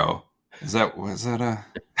Niro. Was that a?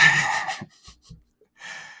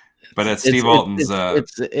 But it's Steve Alton's.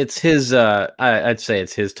 It's his. I'd say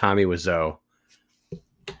it's his Tommy Wiseau.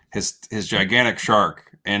 his gigantic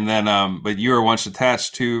shark, and then but you were once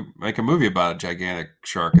attached to make a movie about a gigantic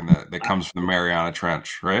shark that comes from the Mariana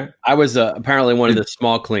Trench, right? I was apparently one of the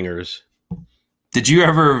small clingers. Did you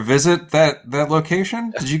ever visit that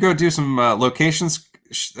location? Did you go do some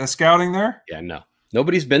scouting there? Yeah, no,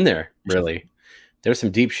 nobody's been there really. There's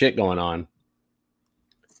some deep shit going on.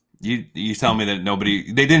 You tell me that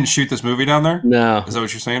they didn't shoot this movie down there? No. Is that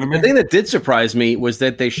what you're saying to me? The thing that did surprise me was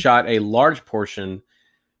that they shot a large portion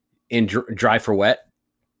in dry for wet,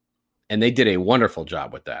 and they did a wonderful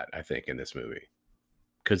job with that, I think, in this movie.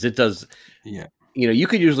 Because it does, you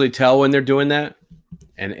could usually tell when they're doing that.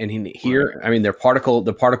 And here, I mean, the particle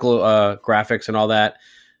graphics and all that,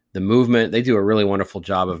 the movement, they do a really wonderful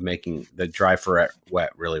job of making the dry for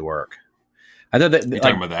wet really work. I thought that you're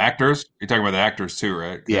talking about the actors. You're talking about the actors too,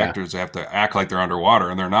 right? The actors have to act like they're underwater,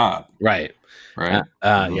 and they're not. Right. Right.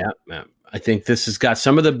 Yeah. I think this has got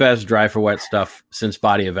some of the best dry for wet stuff since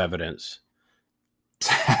Body of Evidence.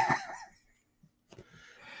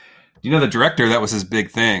 The director, that was his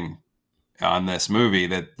big thing on this movie,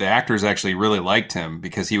 that the actors actually really liked him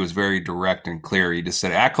because he was very direct and clear. He just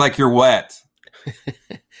said, act like you're wet.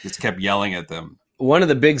 Just kept yelling at them. One of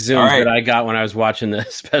the big zooms that I got when I was watching the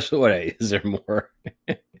special, is there more?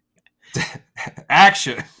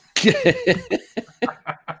 Action. Is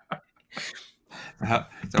that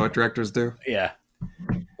what directors do? Yeah.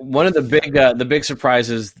 One of the big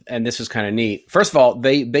surprises, and this is kind of neat. First of all,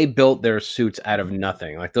 they built their suits out of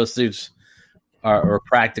nothing. Like those suits are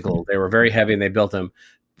practical. They were very heavy, and they built them.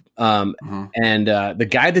 And the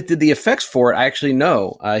guy that did the effects for it, I actually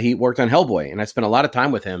know. He worked on Hellboy, and I spent a lot of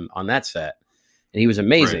time with him on that set, and he was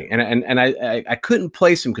amazing. Right. And I couldn't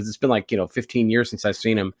place him because it's been 15 years since I've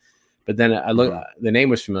seen him. But then I look, the name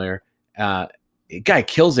was familiar. Guy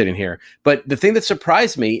kills it in here. But the thing that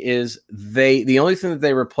surprised me is the only thing that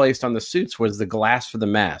they replaced on the suits was the glass for the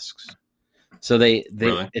masks. So they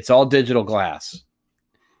really? It's all digital glass,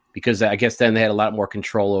 because I guess then they had a lot more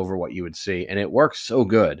control over what you would see, and it works so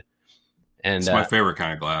good. And it's my favorite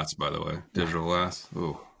kind of glass, by the way, digital glass.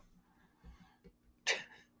 Ooh.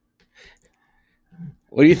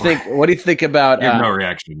 What do you think? What do you think about? You have no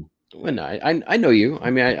reaction. Well, no, I know you.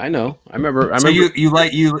 I mean, I know. I remember. So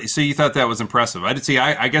you thought that was impressive. I did see.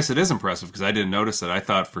 I guess it is impressive because I didn't notice it. I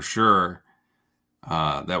thought for sure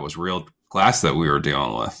that was real glass that we were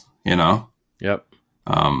dealing with. Yep.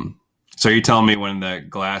 So you telling me when the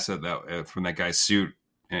glass from that guy's suit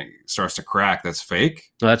starts to crack, that's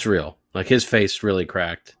fake? No, that's real. Like his face really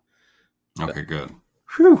cracked. Okay, good.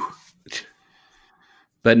 Whew.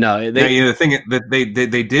 But no, the thing that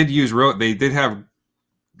they did use real. They did have.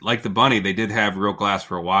 Like the bunny, they did have real glass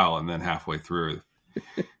for a while, and then halfway through,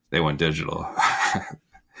 they went digital.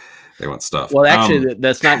 They went stuff. Well, actually,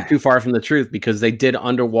 that's not too far from the truth, because they did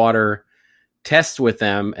underwater tests with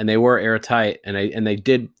them, and they were airtight, and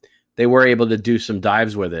they were able to do some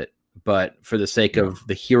dives with it. But for the sake of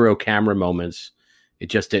the hero camera moments, it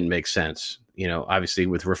just didn't make sense. Obviously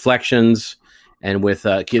with reflections and with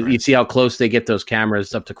you see how close they get those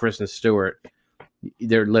cameras up to Kristen Stewart.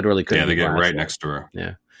 They're literally couldn't. Yeah, they get right next to her.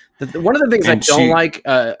 Yeah. One of the things I don't like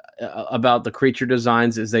about the creature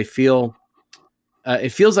designs is they feel it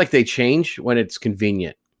feels like they change when it's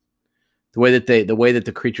convenient. The way that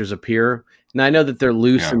the creatures appear. Now I know that they're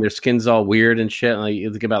loose and their skin's all weird and shit. And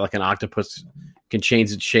you think about like an octopus can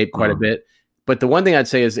change its shape quite a bit. But the one thing I'd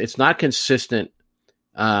say is it's not consistent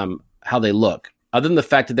how they look. Other than the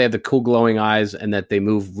fact that they have the cool glowing eyes and that they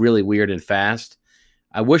move really weird and fast.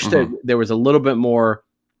 I wish that there was a little bit more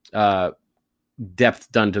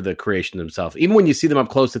depth done to the creation themselves. Even when you see them up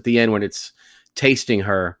close at the end, when it's tasting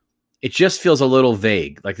her, it just feels a little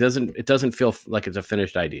vague. Like it doesn't feel like it's a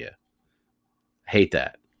finished idea. I hate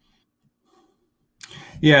that.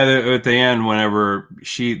 Yeah, at the end, whenever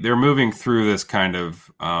they're moving through this kind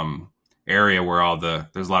of area where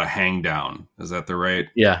there's a lot of hang down. Is that the right?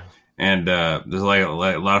 Yeah. And there's like a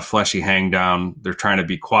lot of fleshy hang down. They're trying to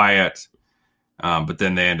be quiet. But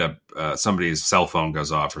then they end up, somebody's cell phone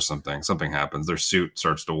goes off or something. Something happens. Their suit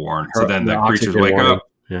starts to warn. So then the creatures wake up.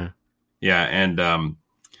 Yeah. Yeah. And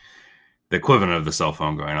the equivalent of the cell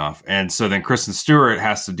phone going off. And so then Kristen Stewart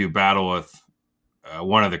has to do battle with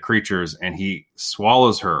one of the creatures, and he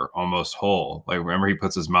swallows her almost whole. Like, remember, he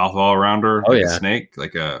puts his mouth all around her like a snake,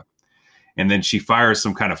 and then she fires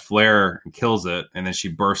some kind of flare and kills it. And then she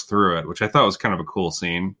bursts through it, which I thought was kind of a cool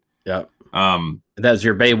scene. Yep. That's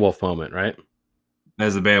your Beowulf moment, right?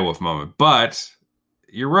 As a Beowulf moment. But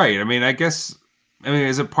you're right. I mean,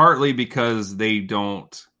 is it partly because they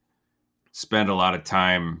don't spend a lot of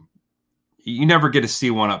time? You never get to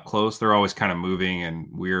see one up close. They're always kind of moving and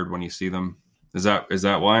weird when you see them. Is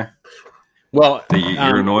that why? Well,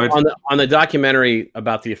 You're annoyed on the documentary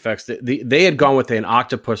about the effects. They had gone with an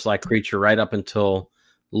octopus-like creature right up until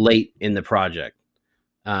late in the project.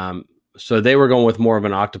 So they were going with more of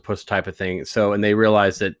an octopus type of thing. So, and they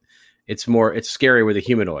realized that it's scary with a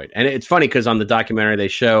humanoid. And it's funny because on the documentary they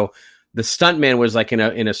show the stuntman was like in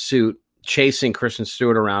a suit chasing Kristen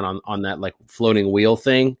Stewart around on that like floating wheel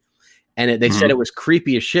thing. And they said it was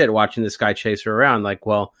creepy as shit watching this guy chase her around. Like,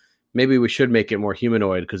 well, maybe we should make it more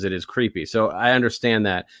humanoid because it is creepy. So I understand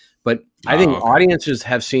that. But I think audiences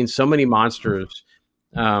have seen so many monsters,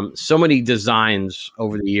 so many designs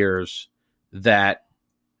over the years that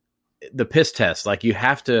the piss test, like you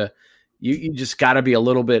have to, you just got to be a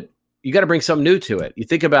little bit, you got to bring something new to it. You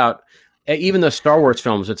think about even the Star Wars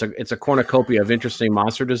films, it's a cornucopia of interesting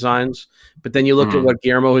monster designs. But then you look at what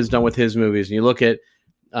Guillermo has done with his movies, and you look at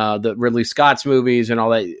the Ridley Scott's movies and all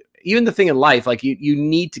that. Even the thing in life, like you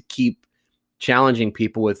need to keep challenging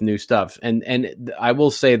people with new stuff. And I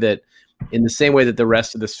will say that in the same way that the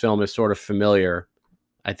rest of this film is sort of familiar,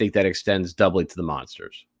 I think that extends doubly to the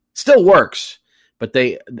monsters. Still works, but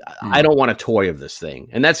I don't want a toy of this thing.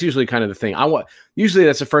 And that's usually kind of the thing. Usually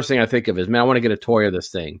that's the first thing I think of is, man, I want to get a toy of this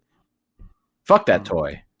thing. Fuck that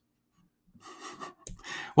toy.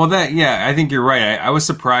 Well, I think you're right. I was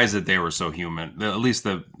surprised that they were so human. At least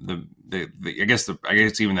I guess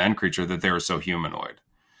even the end creature, that they were so humanoid.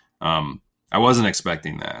 I wasn't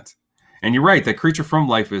expecting that. And you're right. That creature from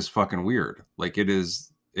life is fucking weird. Like it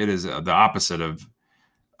is the opposite of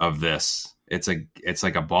this. It's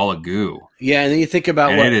like a ball of goo. Yeah, and then you think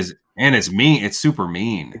about it's mean. It's super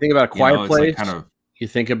mean. You think about Quiet Place. Like you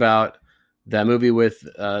think about that movie with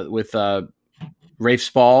Rafe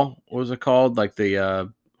Spall. What was it called? Like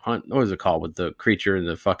the hunt. What was it called with the creature and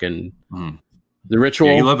the fucking the ritual?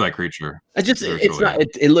 Yeah, you love that creature.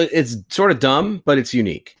 It's sort of dumb, but it's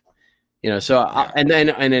unique. So yeah. And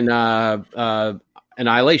in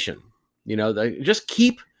Annihilation, just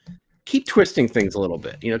keep twisting things a little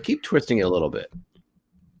bit. Keep twisting it a little bit.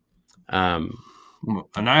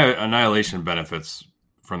 Annihilation benefits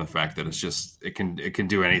from the fact that it can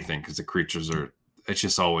do anything because the creatures are.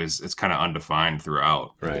 It's kind of undefined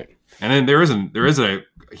throughout. Right. And then there is a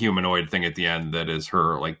humanoid thing at the end that is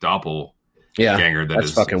her like doppelganger that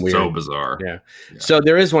is fucking weird. So bizarre. Yeah. So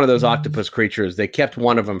there is one of those octopus creatures. They kept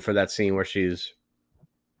one of them for that scene where she's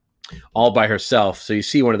all by herself. So you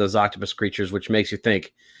see one of those octopus creatures, which makes you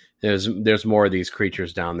think there's more of these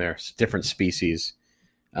creatures down there, different species.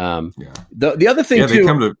 The other thing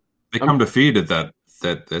too, they come to feed at that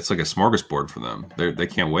it's like a smorgasbord for them. They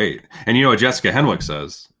can't wait. And you know what Jessica Henwick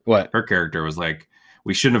says? What? Her character was like,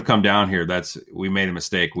 we shouldn't have come down here. We made a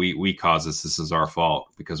mistake. We caused this. This is our fault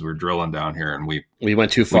because we're drilling down here and we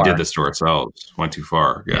went too far. We did this to ourselves. Went too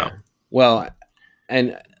far. Yeah. Well,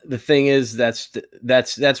 and the thing is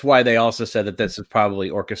that's why they also said that this is probably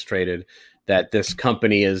orchestrated, that this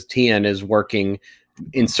company TN is working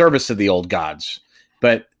in service of the old gods.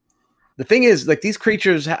 But the thing is, like, these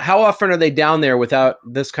creatures, how often are they down there without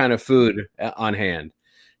this kind of food on hand?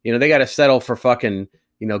 They got to settle for fucking,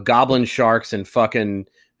 goblin sharks and fucking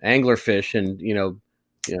anglerfish and,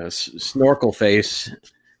 snorkel face.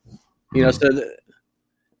 So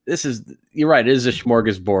this is, you're right. It is a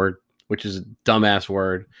smorgasbord, which is a dumbass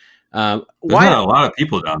word. There's not a lot of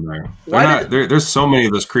people down there. There's so many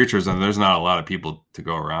of those creatures and there's not a lot of people to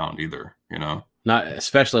go around either, Not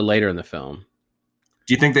especially later in the film.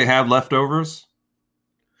 Do you think they have leftovers?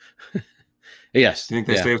 Yes. Do you think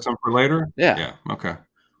they saved some for later? Yeah. Yeah. Okay.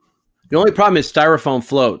 The only problem is styrofoam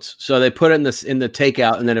floats, so they put it in the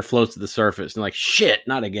takeout, and then it floats to the surface. And like, shit,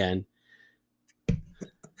 not again.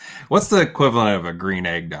 What's the equivalent of a green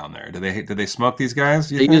egg down there? Did they smoke these guys?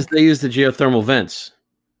 They use the geothermal vents.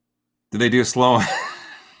 Did they do a slow?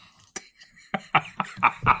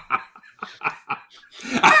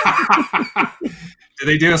 Did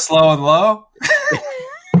they do a slow and low?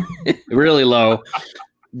 Really low.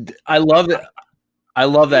 I love it. I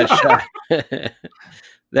love that shot.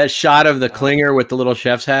 That shot of the clinger with the little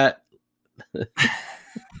chef's hat.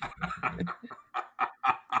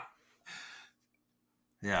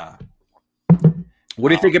 Yeah. What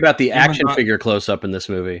do you think about the action figure close up in this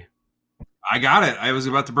movie? I got it. I was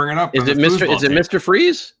about to bring it up. Is it Mr.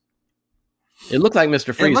 Freeze? It looked like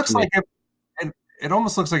Mr. Freeze. It looks like it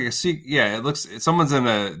almost looks like someone's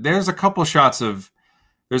there's a couple shots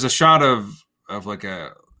there's a shot of like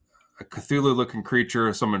a Cthulhu looking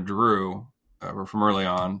creature someone drew from early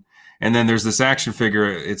on. And then there's this action figure.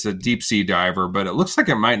 It's a deep sea diver, but it looks like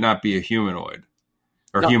it might not be a humanoid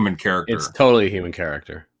or human character. It's totally a human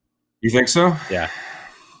character. You think so? Yeah.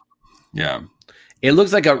 Yeah. It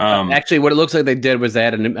looks like actually what it looks like they did was they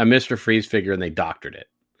had a Mr. Freeze figure and they doctored it.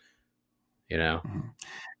 You know,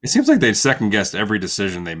 It seems like they second guessed every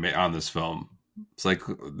decision they made on this film. It's like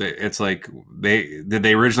did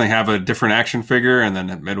they originally have a different action figure, and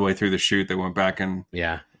then midway through the shoot they went back and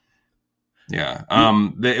yeah.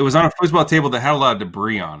 It was on a foosball table that had a lot of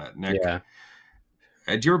debris on it. Nick, Yeah.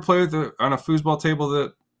 did you ever play on a foosball table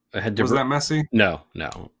that was that messy? No.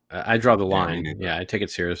 I draw the me line. neither. Yeah, I take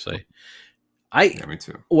it seriously. Yeah, me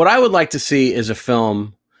too. What I would like to see is a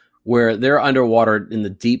film where they're underwater in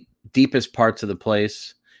the deepest parts of the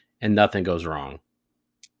place and nothing goes wrong.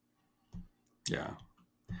 Yeah.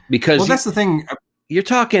 Because that's the thing. you're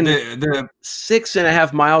talking The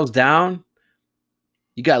 6.5 miles down.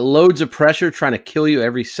 You got loads of pressure trying to kill you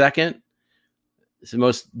every second. It's the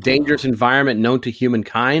most dangerous environment known to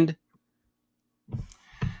humankind.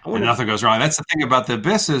 and nothing goes wrong. That's the thing about the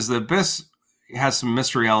Abyss is the Abyss has some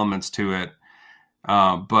mystery elements to it,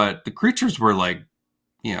 but the creatures were like,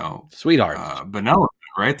 sweethearts. benevolent,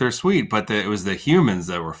 right? They're sweet, but it was the humans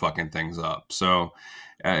that were fucking things up. So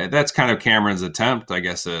that's kind of Cameron's attempt, I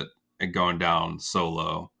guess, at going down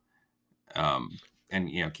solo, and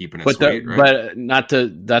keeping it sweet, right? But not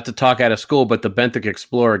to talk out of school, but the Benthic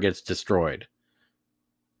Explorer gets destroyed.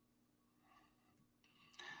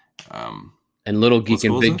 And Little Geek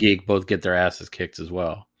and Big Geek both get their asses kicked as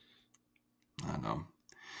well. I know.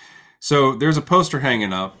 So there's a poster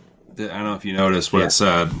hanging up. I don't know if you noticed what it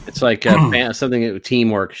said. It's like something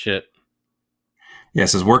teamwork shit. Yeah, it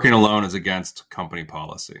says working alone is against company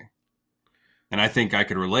policy. And I think I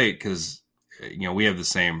could relate because, we have the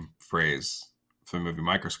same phrase for the movie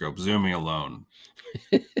Microscope. Zooming alone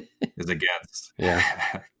is against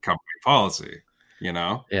company policy,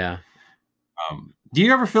 Yeah. Do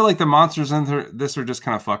you ever feel like the monsters in this are just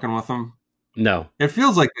kind of fucking with them? No. It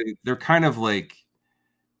feels like they're kind of like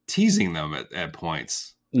teasing them at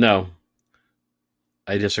points. No.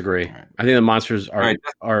 I disagree. Right. I think the monsters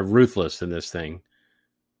are ruthless in this thing.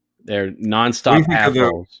 They're nonstop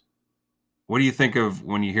assholes. What do you think of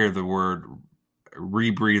when you hear the word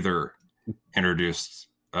rebreather introduced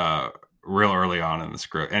real early on in the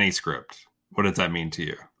script? Any script? What does that mean to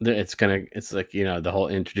you? It's like, the whole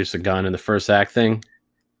introduce a gun in the first act thing.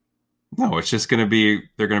 No, it's just going to be,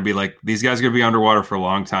 they're going to be like, these guys are going to be underwater for a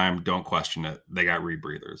long time. Don't question it. They got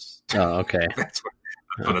rebreathers. Oh, okay. That's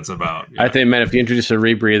what it's about. Yeah. I think, man, if you introduce a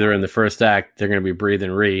rebreather in the first act, they're going to be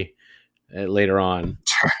breathing later on.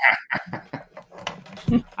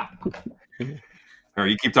 All right,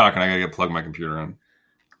 you keep talking. I got to plug my computer in.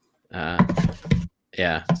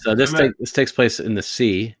 Yeah. So this takes place in the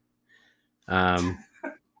sea. And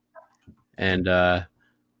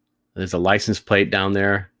there's a license plate down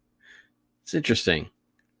there. It's interesting.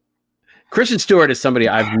 Kristen Stewart is somebody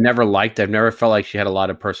I've never liked. I've never felt like she had a lot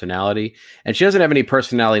of personality, and she doesn't have any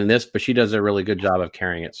personality in this, but she does a really good job of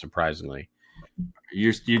carrying it. Surprisingly,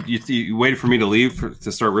 you waited for me to leave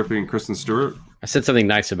to start ripping Kristen Stewart. I said something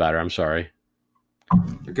nice about her. I'm sorry.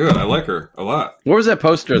 Good. I like her a lot. What was that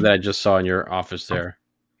poster that I just saw in your office there?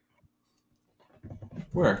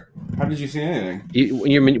 Where? How did you see anything?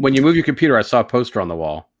 When you move your computer, I saw a poster on the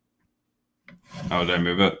wall. Oh, did I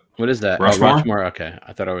move it? What is that? Rushmore? Oh, Rushmore. Okay.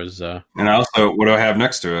 I thought it was... and also, what do I have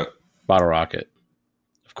next to it? Bottle Rocket.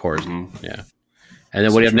 Of course. Mm-hmm. Yeah. And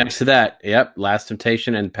then what do you have next to that? Yep. Last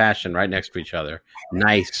Temptation and Passion right next to each other.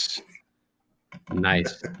 Nice. My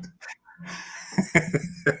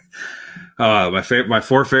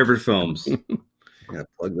 4 favorite films. Yeah,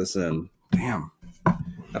 plug this in. Damn.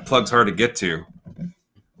 That plug's hard to get to.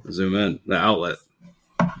 Zoom in. The outlet.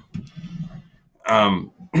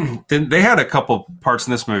 Then they had a couple parts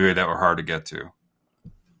in this movie that were hard to get to.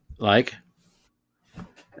 Like?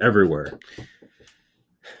 Everywhere.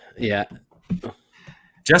 Yeah.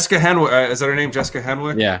 Jessica Henwick. Is that her name? Jessica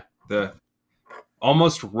Henwick? Yeah. The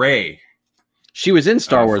almost Rey. She was in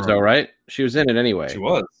Star Wars, though, right? She was in it anyway. She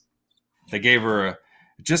was. They gave her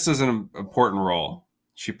just as an important role.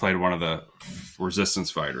 She played one of the resistance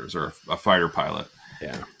fighters or a fighter pilot.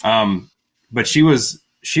 Yeah. But she was,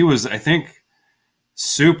 I think,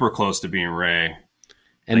 super close to being Rey.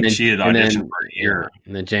 And then she had auditioned for a year.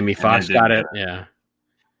 And then Jamie Foxx got it. Yeah.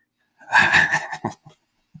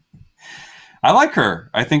 I like her.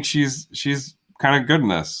 I think she's kind of good in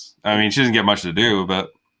this. I mean, she doesn't get much to do,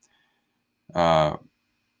 but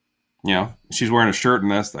she's wearing a shirt in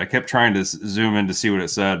this. I kept trying to zoom in to see what it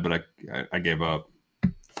said, but I gave up.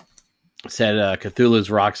 It said Cthulhu's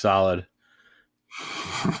rock solid.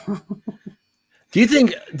 Do you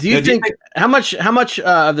think how much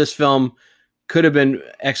of this film could have been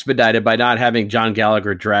expedited by not having John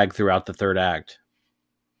Gallagher drag throughout the third act?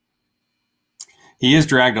 He is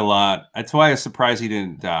dragged a lot. That's why I was surprised he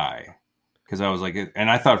didn't die. because I was like,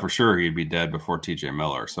 and I thought for sure he'd be dead before T.J.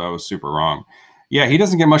 Miller, so I was super wrong. Yeah, he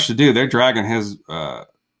doesn't get much to do. They're dragging his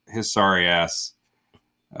sorry ass,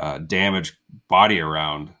 damaged body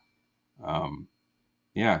around.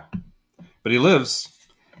 Yeah, but he lives,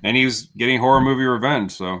 and he's getting horror movie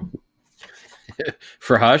revenge. So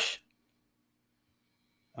For Hush,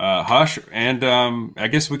 Hush, and I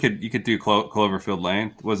guess you could do Cloverfield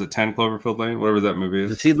Lane. Was it 10 Cloverfield Lane? Whatever that movie is.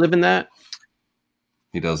 does he live in that?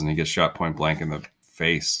 He doesn't. He gets shot point blank in the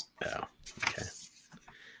face. Oh, okay.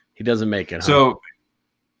 He doesn't make it. Huh?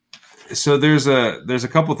 So there's a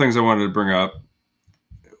couple things I wanted to bring up.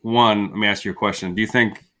 One, let me ask you a question. Do you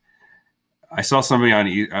think I saw somebody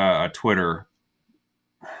on Twitter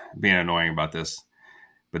being annoying about this,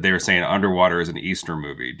 but they were saying Underwater is an Easter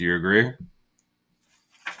movie. Do you agree?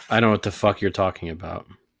 I don't know what the fuck you're talking about.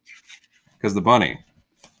 Because the bunny.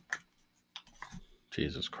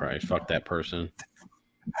 Jesus Christ. Fuck that person.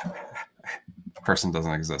 Person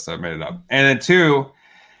doesn't exist. I made it up. And then two,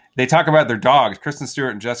 they talk about their dogs. Kristen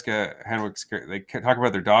Stewart and Jessica Henwick, they talk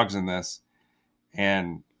about their dogs in this.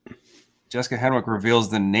 And Jessica Henwick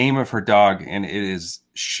reveals the name of her dog, and it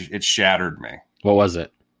shattered me. What was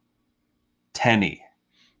it? Tenny.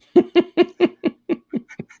 Do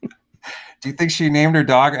you think she named her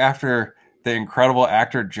dog after the incredible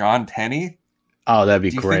actor John Tenney? Oh, that'd be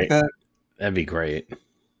Do you great. think that? That'd be great.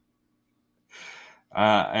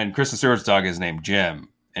 And Kristen Stewart's dog is named Jim,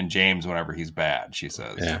 and James whenever he's bad, she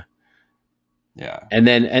says. Yeah. Yeah. And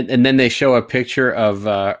then they show a picture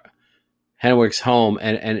of Henwick's home,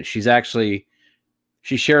 and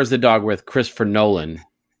she shares the dog with Christopher Nolan.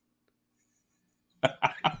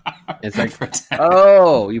 It's like,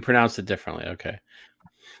 oh, you pronounced it differently. Okay.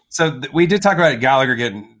 So we did talk about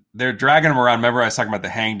Gallagher they're dragging him around. Remember I was talking about the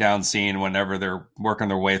hang down scene whenever they're working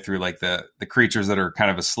their way through like the creatures that are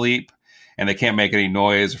kind of asleep and they can't make any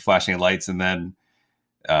noise or flashing lights. And then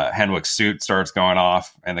Henwick's suit starts going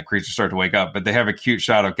off and the creatures start to wake up, but they have a cute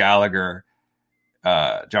shot of Gallagher,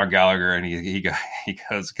 John Gallagher. And he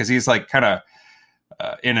goes, cause he's like kind of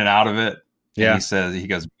in and out of it. Yeah. And he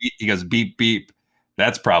goes, beep, beep.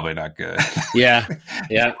 That's probably not good. Yeah.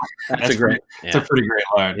 Yeah. That's a great, It's a pretty great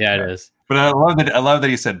line. Yeah, it is. But I love that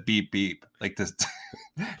he said beep beep like this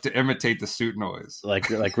to imitate the suit noise. Like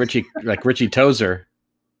Richie Tozer,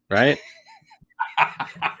 right?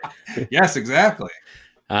 Yes, exactly.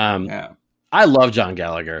 Yeah. I love John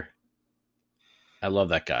Gallagher. I love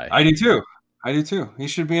that guy. I do too. He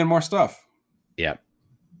should be in more stuff. Yeah.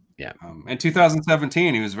 Yeah. In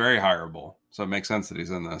 2017, he was very hireable, so it makes sense that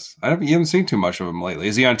he's in this. You haven't seen too much of him lately.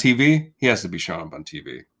 Is he on TV? He has to be shown up on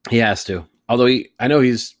TV. He has to. Although I know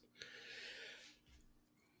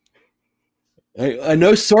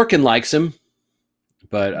Sorkin likes him,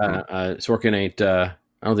 but Sorkin ain't. I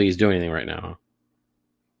don't think he's doing anything right now.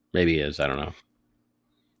 Maybe he is. I don't know.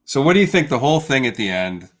 So, what do you think? The whole thing at the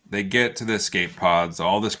end, they get to the escape pods.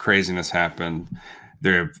 All this craziness happened.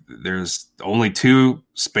 There's only two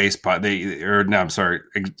escape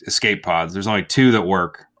pods. There's only two that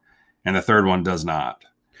work, and the third one does not.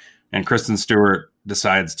 And Kristen Stewart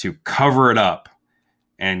decides to cover it up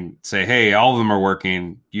and say, hey, all of them are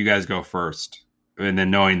working. You guys go first. And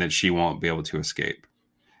then knowing that she won't be able to escape.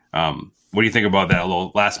 What do you think about that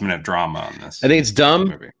little last minute drama on this? I think it's dumb.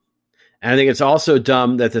 Movie? And I think it's also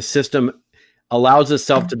dumb that the system allows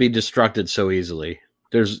itself to be destructed so easily.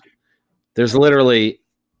 There's literally,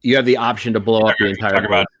 you have the option to blow up the entire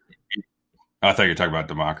world. I thought you were talking about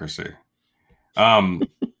democracy.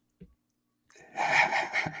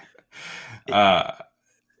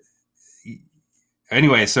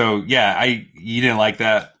 Anyway, so yeah, you didn't like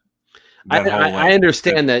that. I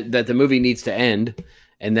understand that the movie needs to end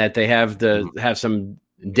and that they have some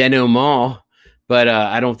denouement, but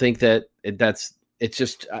I don't think that it's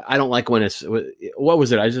just, I don't like when what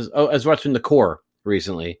was it? I was watching The Core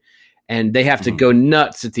recently, and they have to go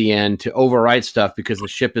nuts at the end to overwrite stuff because the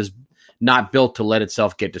ship is not built to let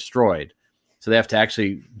itself get destroyed. So they have to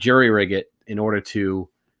actually jury rig it in order to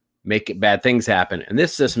make bad things happen. And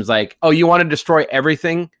this system's like, oh, you want to destroy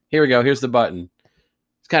everything? Here we go. Here's the button.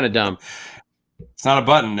 It's kind of dumb. It's not a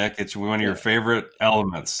button, Nick. It's one of your favorite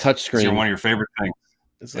elements. Touchscreen. It's one of your favorite things.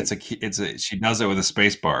 She does it with a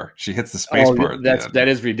space bar. She hits the space bar. That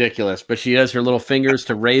is ridiculous. But she does her little fingers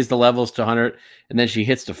to raise the levels to 100, and then she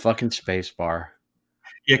hits the fucking space bar.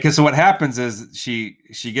 Yeah, because what happens is she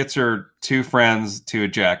gets her two friends to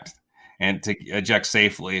eject and to eject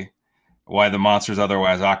safely, while the monster's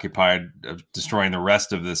otherwise occupied destroying the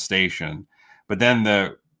rest of this station. But then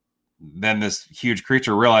this huge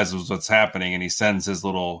creature realizes what's happening, and he sends his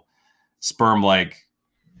little sperm-like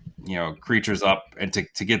creatures up and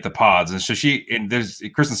to get the pods. And so there's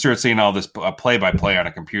Kristen Stewart seeing all this play by play on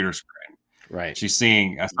a computer screen. Right. She's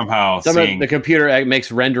seeing the computer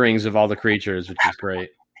makes renderings of all the creatures, which is great.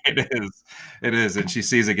 It is. And she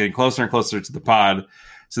sees it getting closer and closer to the pod.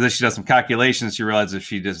 So then she does some calculations. She realizes if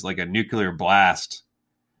she does like a nuclear blast,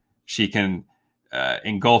 she can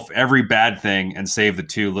engulf every bad thing and save the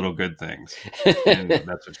 2 little good things. And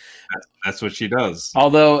that's what she does.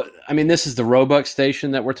 Although, I mean, this is the Roebuck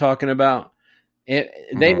station that we're talking about.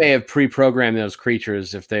 They may have pre-programmed those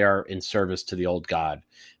creatures if they are in service to the old god,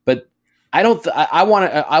 but I don't. I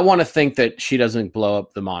want to think that she doesn't blow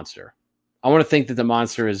up the monster. I want to think that the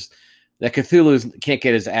monster is that Cthulhu can't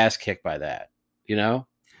get his ass kicked by that. Well,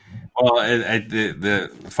 the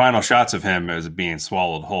final shots of him is being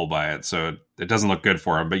swallowed whole by it, so it doesn't look good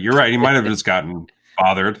for him. But you're right; he might have just gotten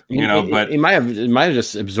bothered, But he might have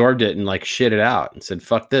just absorbed it and like shit it out and said,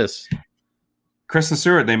 "Fuck this." Kristen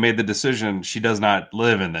Stewart, they made the decision she does not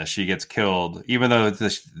live in this. She gets killed, even though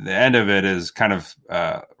the end of it is kind of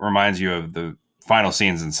reminds you of the final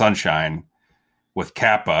scenes in Sunshine with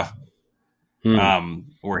Kappa,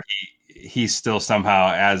 where he's still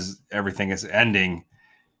somehow, as everything is ending,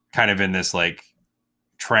 kind of in this like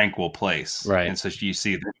tranquil place. Right. And so you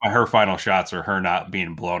see her final shots are her not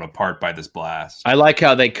being blown apart by this blast. I like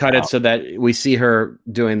how they cut it so that we see her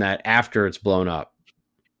doing that after it's blown up.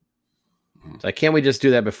 It's like, can't we just do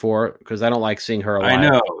that before? Because I don't like seeing her alive. I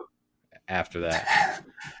know. After that.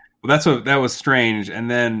 Well, that was strange. And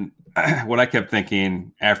then what I kept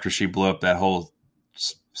thinking after she blew up that whole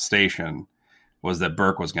station was that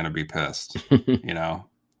Burke was going to be pissed. The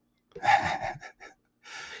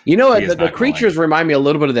creatures remind me a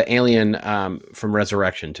little bit of the alien from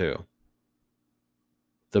Resurrection too.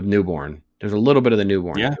 The newborn. There's a little bit of the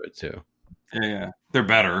newborn to it too. Yeah. They're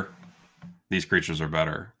better. These creatures are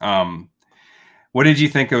better. What did you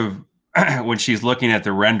think of when she's looking at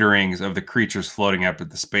the renderings of the creatures floating up at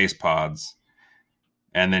the space pods,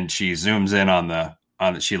 and then she zooms in on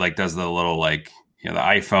she like does the little like the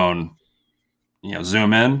iPhone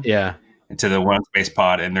zoom in into the one space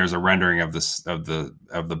pod, and there's a rendering of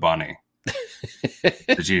the bunny.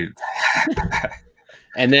 Did you?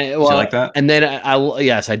 And then, did you like that? And then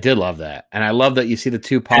yes, I did love that, and I love that you see the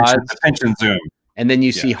 2 pods, attention zoom, and then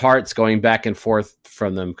you see hearts going back and forth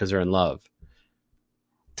from them because they're in love.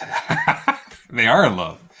 They are in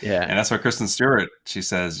love. Yeah. And that's what Kristen Stewart, she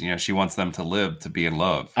says, she wants them to live, to be in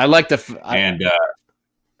love. I like and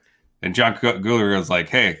John Gulager was like,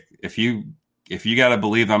 hey, if you got to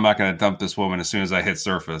believe I'm not going to dump this woman as soon as I hit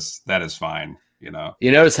surface, that is fine. You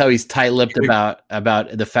notice how he's tight-lipped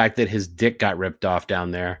about the fact that his dick got ripped off down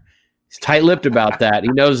there. He's tight-lipped about that. He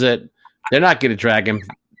knows that they're not going to drag him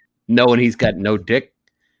knowing he's got no dick.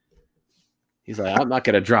 He's like, I'm not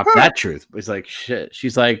going to drop that truth. But he's like, shit.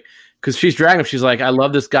 She's like, because she's dragging him. She's like, I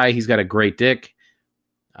love this guy. He's got a great dick.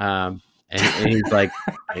 And he's like,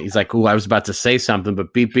 ooh, I was about to say something,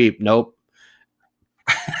 but beep, beep. Nope.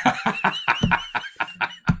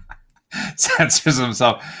 Censors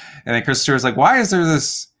himself. And then Chris Stewart's like, why is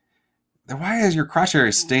your crotch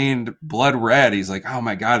area stained blood red? He's like, oh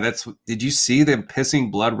my God, did you see them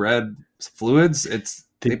pissing blood red fluids?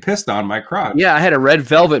 They pissed on my crotch. Yeah, I had a red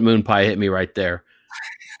velvet moon pie hit me right there.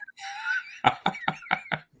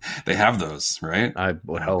 They have those, right? I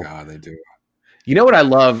would hope. God, they do. You know what I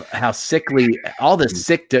love? How sickly, all the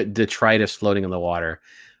sick detritus floating in the water.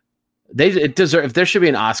 It deserve. If there should be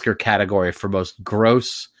an Oscar category for most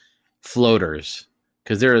gross floaters,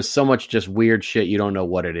 because there is so much just weird shit you don't know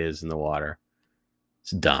what it is in the water.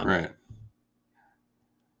 It's dumb. Right.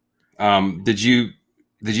 Did you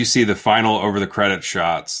see the final over the credit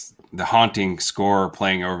shots? The haunting score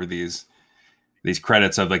playing over these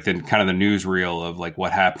credits of like the kind of the newsreel of like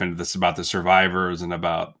what happened. This about the survivors and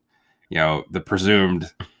about the presumed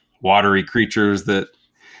watery creatures that.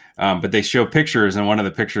 But they show pictures, and one of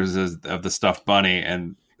the pictures is of the stuffed bunny,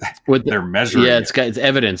 and they're measuring. Yeah, it's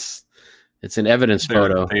evidence. It's an evidence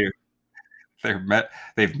photo.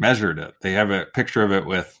 They've measured it. They have a picture of it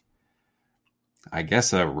with, I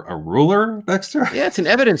guess, a ruler next to it. Yeah, it's an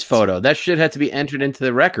evidence photo. That shit had to be entered into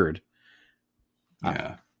the record.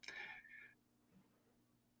 Yeah.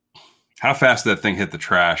 How fast did that thing hit the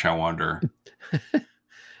trash, I wonder.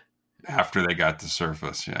 After they got to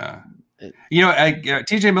surface, yeah.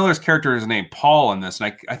 TJ Miller's character is named Paul in this,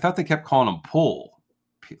 and I thought they kept calling him Pool.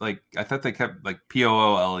 Like, I thought they kept like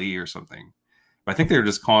Poole or something. But I think they were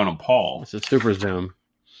just calling him Paul. It's a super zoom.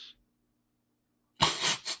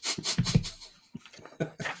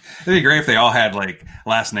 It'd be great if they all had like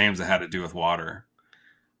last names that had to do with water.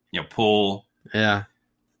 Pool. Yeah.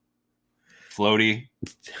 Floaty.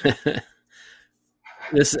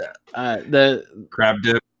 This the Crab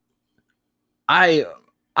dip. I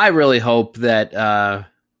really hope that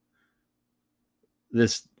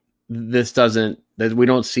this doesn't, that we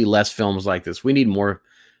don't see less films like this. We need more.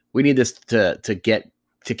 We need this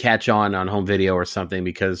to catch on home video or something,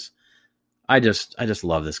 because I just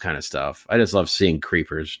love this kind of stuff. I just love seeing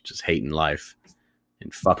creepers just hating life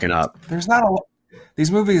and fucking up. There's not a lot.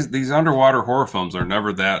 These movies, these underwater horror films, are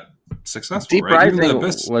never that successful. Deep right? Rising Even The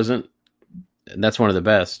Abyss wasn't, and that's one of the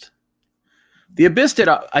best. The Abyss did.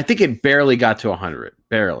 I think it barely got to 100.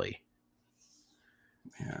 Barely.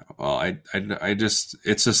 Yeah. Well, I just,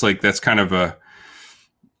 it's just like, that's kind of a,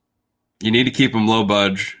 you need to keep them low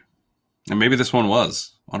budge. And maybe this one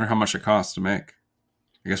was. I wonder how much it costs to make.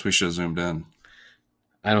 I guess we should have zoomed in.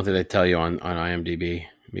 I don't think they tell you on IMDb,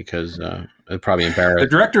 because it'd probably embarrass. The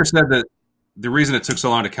director said that the reason it took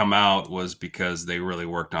so long to come out was because they really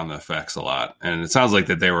worked on the effects a lot. And it sounds like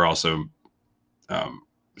that they were also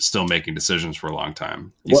still making decisions for a long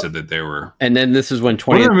time. He said that they were. And then this is when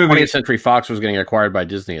 20th Century Fox was getting acquired by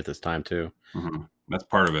Disney at this time, too. Mm-hmm. That's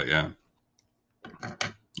part of it, yeah.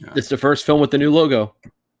 It's the first film with the new logo.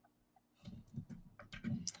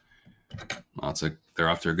 Well, they're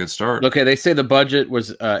off to a good start. Okay, they say the budget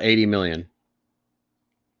was $80 million.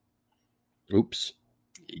 Oops.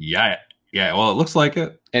 Yeah. Well, it looks like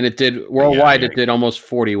it. And it did worldwide. It did almost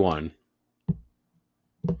 41.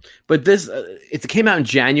 But this, it came out in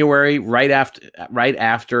January, right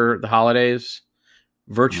after the holidays.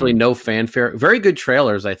 Virtually no fanfare. Very good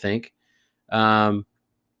trailers, I think. No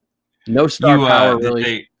star power,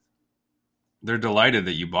 really. They're delighted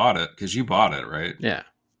that you bought it, because you bought it, right? Yeah.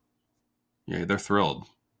 Yeah, they're thrilled.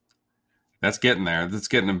 That's getting there. That's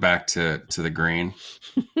getting them back to the green,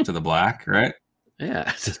 to the black, right?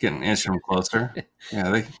 Yeah, it's getting an inch from closer.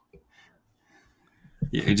 Yeah,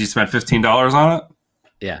 did you spend $15 on it?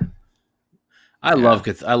 Yeah, I love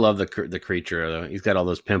the creature. Though. He's got all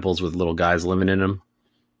those pimples with little guys living in him.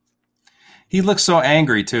 He looks so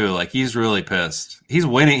angry too. Like, he's really pissed. He's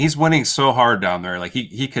winning. He's winning so hard down there. Like,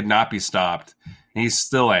 he could not be stopped, and he's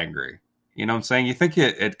still angry. You know what I'm saying? You think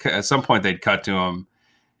at some point they'd cut to him,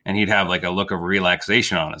 and he'd have like a look of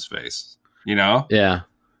relaxation on his face. You know? Yeah.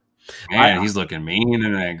 Man, he's looking mean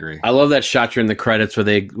and angry. I love that shot during the credits where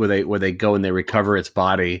they go and they recover its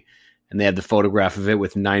body, and they had the photograph of it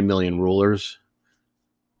with 9 million rulers.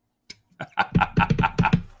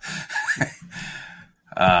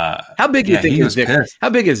 How big do you think is Dick? How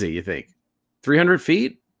big is he? You think 300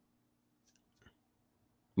 feet?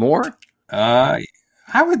 More? I'd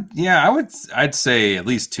say at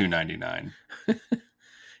least 299.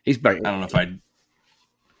 He's big. I don't know if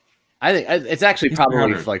I think it's actually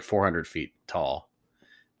probably like 400 feet tall.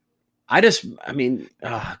 Godzilla.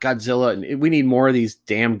 We need more of these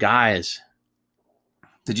damn guys.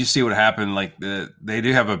 Did you see what happened? Like they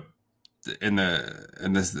do have in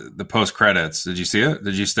the post credits. Did you see it?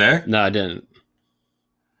 Did you stay? No, I didn't.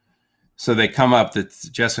 So they come up. That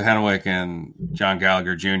Jessica Henwick and John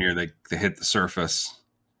Gallagher Jr. They hit the surface,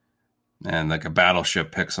 and like a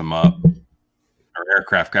battleship picks them up. Or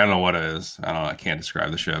aircraft, I don't know what it is. I can't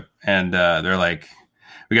describe the ship. And they're like,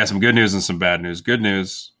 we got some good news and some bad news. Good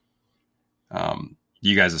news,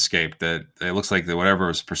 you guys escaped. That it looks like that whatever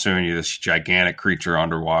was pursuing you, this gigantic creature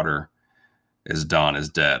underwater, is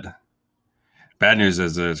dead. Bad news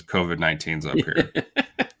is there's COVID-19's up here.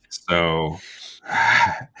 So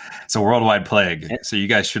it's a worldwide plague. So you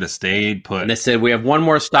guys should have stayed put. And they said, we have one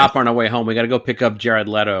more stop on our way home. We got to go pick up Jared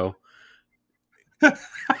Leto.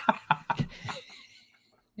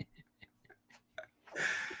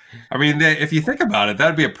 I mean, if you think about it,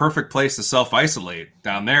 that'd be a perfect place to self-isolate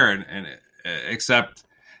down there, and except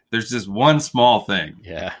there's just one small thing.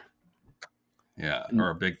 Yeah,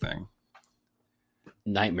 or a big thing.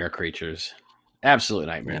 Nightmare creatures, absolute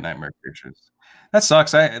nightmare. Yeah, nightmare creatures. That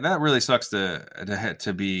sucks. That really sucks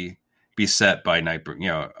to be set by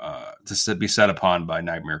to be set upon by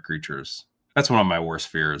nightmare creatures. That's one of my worst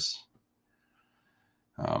fears.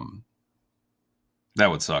 That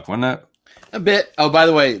would suck, wouldn't it? A bit. Oh, by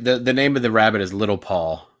the way, the name of the rabbit is Little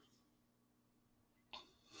Paul.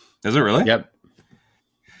 Is it really? Yep.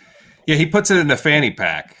 Yeah, he puts it in a fanny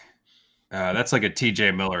pack. That's like a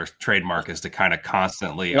TJ Miller trademark, is to kind of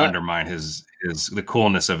constantly undermine the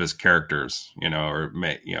coolness of his characters,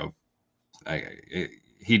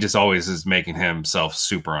 he just always is making himself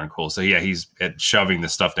super uncool. So yeah, he's shoving the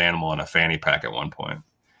stuffed animal in a fanny pack at one point.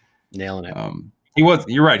 Nailing it.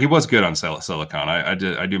 You're right. He was good on Silicon. I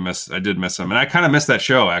did miss him. And I kind of missed that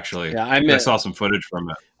show, actually. Yeah, I saw some footage from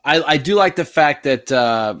it. I do like the fact that,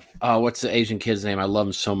 what's the Asian kid's name? I love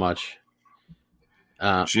him so much.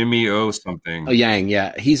 Jimmy O something. Oh, Yang,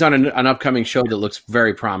 yeah. He's on an upcoming show that looks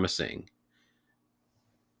very promising.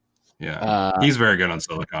 Yeah. He's very good on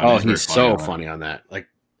Silicon. Oh, he's so funny on that. Like,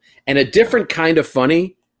 and a different kind of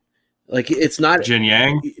funny. Like, it's not Jin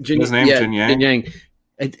Yang. His name Jin Yang. Jin Yang.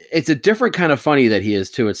 It's a different kind of funny that he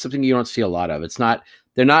is too. It's something you don't see a lot of. It's not.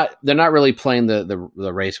 They're not really playing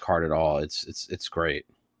the race card at all. It's great.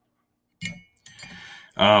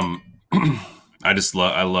 I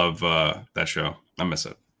love that show. I miss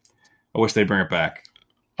it. I wish they'd bring it back.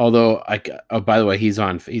 Although by the way, he's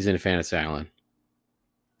in Fantasy Island.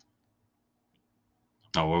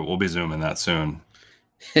 Oh, we'll be zooming that soon.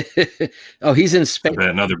 Oh, he's in space.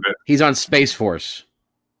 Another bit. He's on Space Force.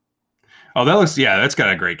 Oh, that's got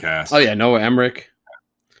a great cast. Oh yeah, Noah Emmerich.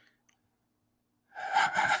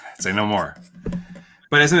 Say no more.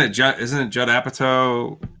 But isn't it Judd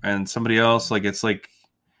Apatow and somebody else? Like, it's like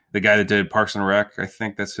the guy that did Parks and Rec. I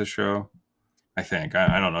think that's his show. I think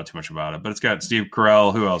I don't know too much about it, but it's got Steve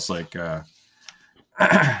Carell. Who else? Like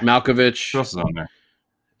Malkovich. Who else is on there?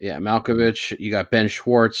 Yeah, Malkovich. You got Ben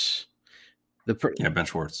Schwartz. Ben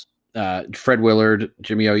Schwartz. Fred Willard,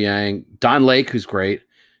 Jimmy O Yang, Don Lake, who's great.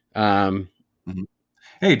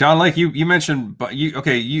 Hey, Don Lake, you mentioned, but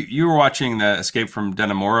you were watching the Escape from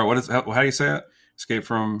Dannemora. How do you say it? Escape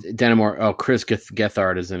from Dannemora. Oh, Chris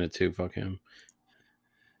Gethard is in it too. Fuck him.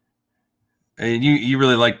 And you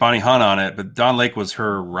really like Bonnie Hunt on it, but Don Lake was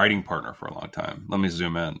her writing partner for a long time. Let me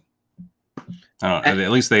zoom in. I don't know.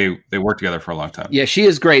 At least they worked together for a long time. Yeah, she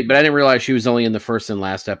is great, but I didn't realize she was only in the first and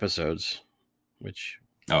last episodes.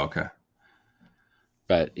 Oh, okay.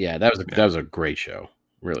 But yeah, that was a great show.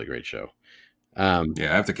 Really great show. Yeah,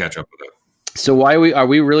 I have to catch up with it. So are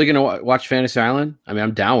we really going to watch Fantasy Island? I mean,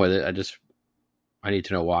 I'm down with it. I need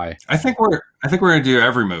to know why. I think we're going to do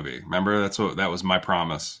every movie. Remember, that was my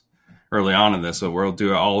promise early on in this. So we'll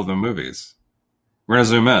do all of the movies. We're going to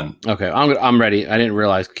zoom in. Okay, I'm ready. I didn't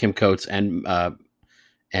realize Kim Coates and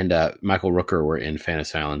Michael Rooker were in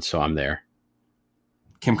Fantasy Island, so I'm there.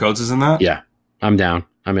 Kim Coates is in that? Yeah, I'm down.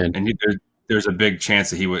 I'm in. And there's a big chance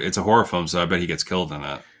that it's a horror film, so I bet he gets killed in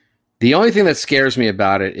it. The only thing that scares me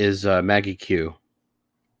about it is Maggie Q.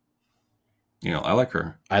 I like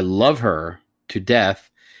her. I love her to death,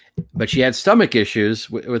 but she had stomach issues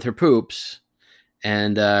with her poops,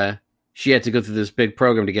 and she had to go through this big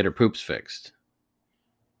program to get her poops fixed.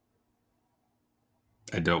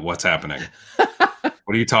 What's happening?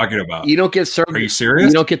 What are you talking about? You don't get served. Are you serious?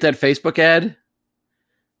 You don't get that Facebook ad?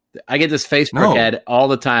 I get this Facebook ad all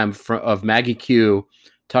the time of Maggie Q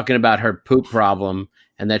talking about her poop problem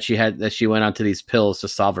and that she went onto these pills to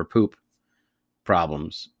solve her poop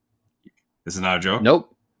problems. This is not a joke?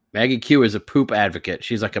 Nope. Maggie Q is a poop advocate.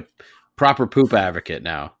 She's like a proper poop advocate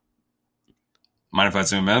now. Mind if I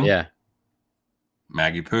zoom in? Yeah.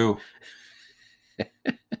 Maggie Poo.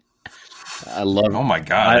 I love. Oh my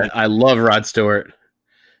God. I love Rod Stewart.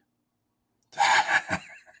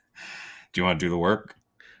 Do you want to do the work?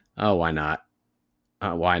 Oh, why not?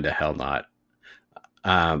 Why in the hell not?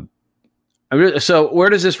 So where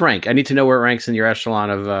does this rank? I need to know where it ranks in your echelon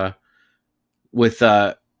of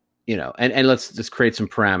and let's just create some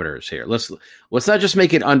parameters here. Let's not just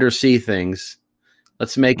make it undersea things.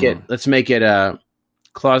 Let's make it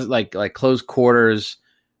close quarters,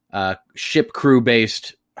 ship crew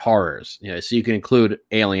based horrors. So you can include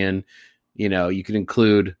Alien, you can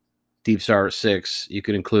include Deep Star 6, you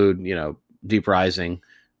could include, Deep Rising.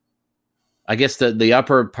 I guess the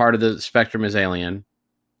upper part of the spectrum is Alien,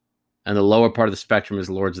 and the lower part of the spectrum is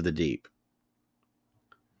Lords of the Deep.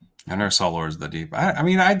 I never saw Lords of the Deep. I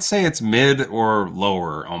mean, I'd say it's mid or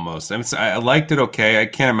lower almost. I liked it okay. I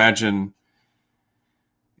can't imagine,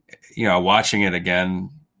 watching it again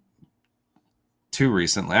too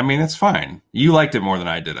recently. I mean, it's fine. You liked it more than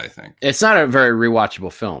I did, I think. It's not a very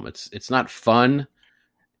rewatchable film. It's not fun.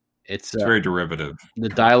 It's very derivative. The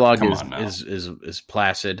dialogue is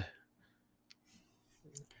placid.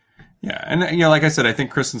 Yeah, and like I said, I think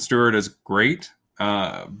Kristen Stewart is great,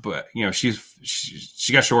 but she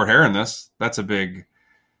got short hair in this. That's a big.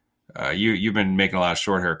 You've been making a lot of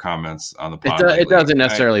short hair comments on the podcast. It doesn't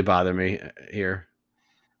necessarily bother me here,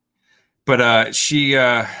 but she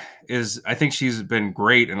is. I think she's been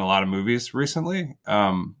great in a lot of movies recently.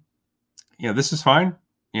 This is fine.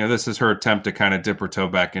 This is her attempt to kind of dip her toe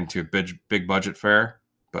back into big budget fare,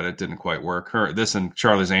 but it didn't quite work. This and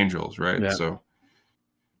Charlie's Angels, right? Yeah. So.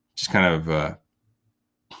 She's kind of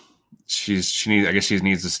she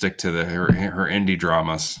needs to stick to her indie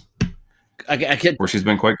dramas. I get where she's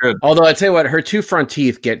been quite good. Although I tell you what, her two front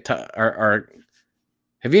teeth are.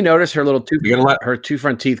 Have you noticed her little her two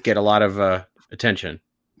front teeth get a lot of attention?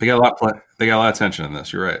 They got a lot of attention in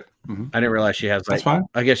this. You're right. I didn't realize she has That's like. fine.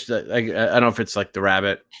 I guess I don't know if it's like the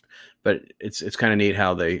rabbit, but it's kind of neat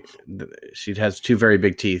how she has two very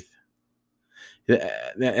big teeth.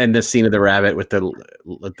 And the scene of the rabbit with the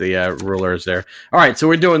rulers there. All right, so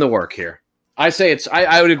we're doing the work here. I say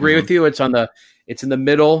I would agree with you. It's in the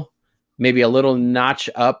middle, maybe a little notch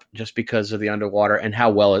up, just because of the underwater and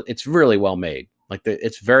how well it's really well made. Like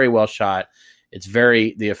it's very well shot.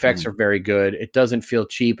 The effects are very good. It doesn't feel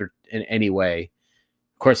cheap in any way.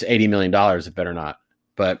 Of course, $80 million. It better not.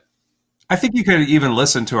 But I think you could even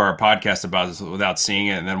listen to our podcast about this without seeing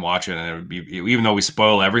it and then watch it, and it would be, even though we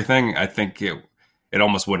spoil everything, I think it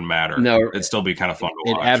almost wouldn't matter. No, it'd still be kind of fun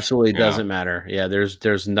to watch. It absolutely doesn't matter. Yeah,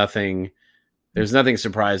 there's nothing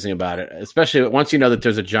surprising about it, especially once you know that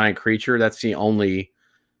there's a giant creature. That's the only,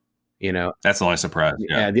 that's the only surprise.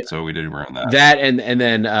 Yeah. So we did learn that. That and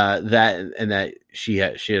then that she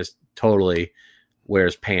has totally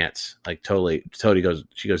wears pants, like totally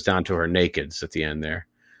she goes down to her nakeds at the end there.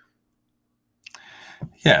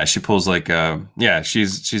 Yeah, she pulls like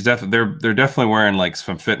she's definitely they're definitely wearing like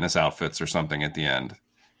some fitness outfits or something at the end.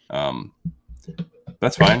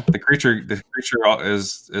 That's fine. The creature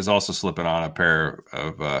is also slipping on a pair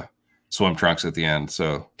of swim trunks at the end,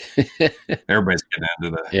 so everybody's getting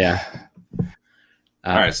into the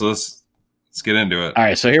all right, so let's get into it. All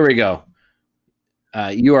right, so here we go.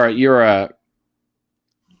 You're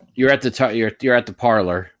at the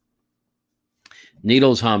parlor.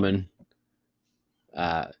 Needle's humming.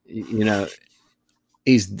 He's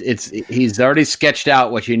already sketched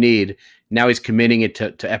out what you need. Now he's committing it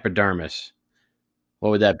to epidermis. What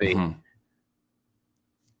would that be? Mm-hmm.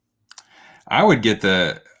 I would get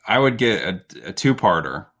a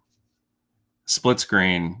two-parter, split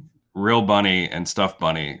screen, real bunny and stuffed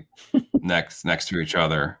bunny next to each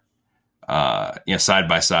other, side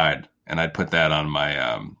by side, and I'd put that on my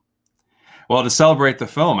to celebrate the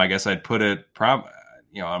film. I guess I'd put it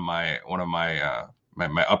on my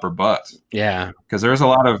upper butt. Yeah, because there's a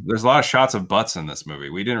lot of shots of butts in this movie.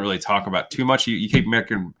 We didn't really talk about too much. You keep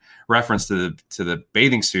making reference to the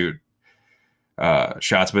bathing suit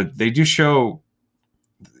shots, but they do show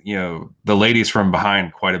the ladies from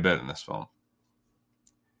behind quite a bit in this film.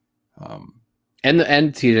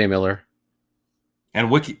 And T.J. Miller and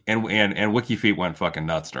Wiki Feet went fucking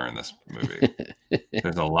nuts during this movie.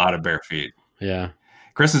 There's a lot of bare feet. Yeah,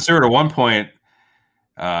 Kristen Stewart at one point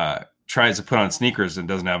tries to put on sneakers and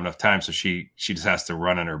doesn't have enough time, so she just has to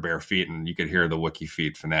run in her bare feet, and you could hear the Wiki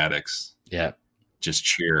Feet fanatics just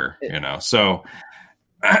cheer, so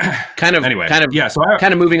kind of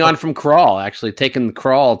moving on from Crawl, actually taking the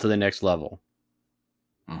Crawl to the next level.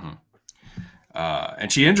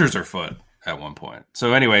 And she injures her foot at one point,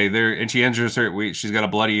 so anyway she injures her. She's got a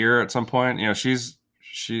bloody ear at some point. These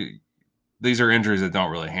are injuries that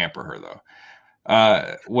don't really hamper her though.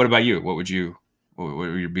 What about you? What would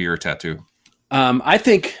be your tattoo? I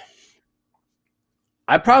think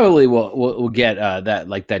I probably will get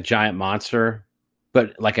that giant monster,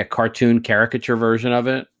 but like a cartoon caricature version of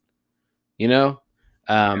it, and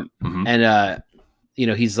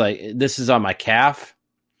he's like, this is on my calf,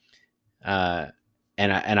 and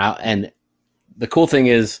the cool thing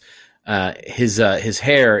is, his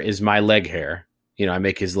hair is my leg hair. I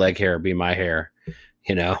make his leg hair be my hair,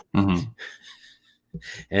 and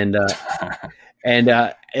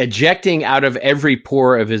ejecting out of every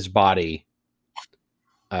pore of his body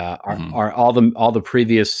are all the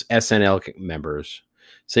previous SNL members.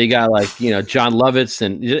 So you got John Lovitz,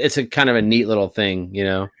 and it's a kind of a neat little thing,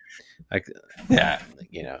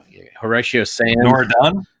 Horatio Sands,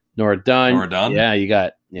 Nora Dunn. Yeah, you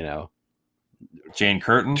got Jane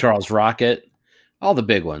Curtin, Charles Rocket, all the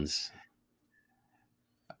big ones.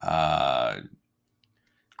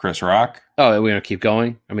 Chris Rock. Oh, we're gonna keep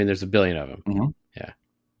going. I mean, there's a billion of them. Mm-hmm. Yeah,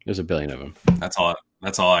 there's a billion of them. That's all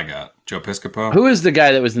I got. Joe Piscopo. Who is the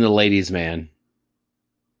guy that was in The Ladies' Man?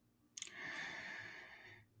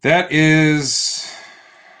 That is,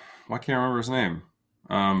 I can't remember his name.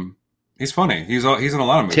 He's funny. He's in a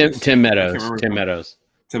lot of movies. Tim Meadows. Tim Meadows.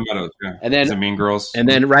 Yeah. And then the Mean Girls. And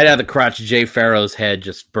then right out of the crotch, Jay Farrow's head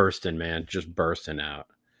just bursting out.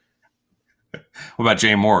 What about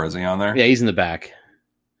Jay Moore? Is he on there? Yeah, he's in the back.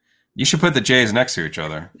 You should put the J's next to each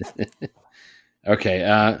other.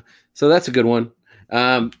 Okay, so that's a good one.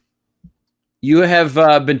 You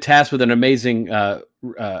have been tasked with an amazing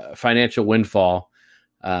financial windfall,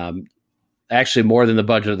 actually more than the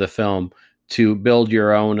budget of the film, to build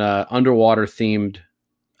your own underwater themed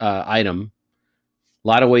item. A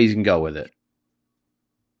lot of ways you can go with it.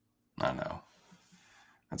 I know.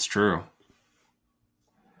 That's true.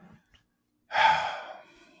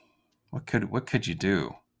 What could you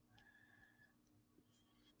do?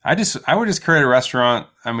 I would just create a restaurant.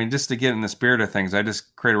 I mean, just to get in the spirit of things, I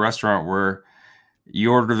just create a restaurant where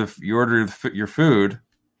you order your food,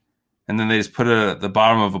 and then they just put it at the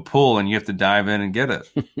bottom of a pool, and you have to dive in and get it.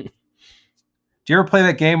 Do you ever play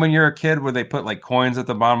that game when you were a kid where they put like coins at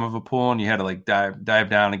the bottom of a pool and you had to like dive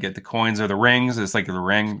down and get the coins or the rings? It's like the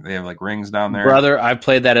ring. They have like rings down there. Brother, I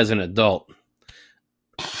played that as an adult.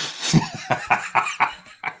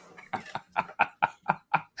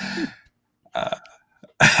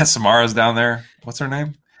 Samara's down there. What's her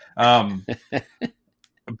name? But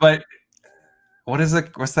what is it?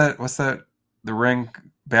 What's that? The ring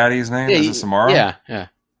baddie's name? Is it Samara? Yeah.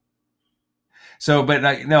 So, but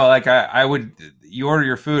I would. You order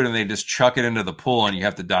your food and they just chuck it into the pool and you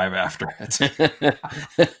have to dive after it.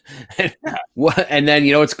 And then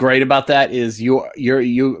you know what's great about that is you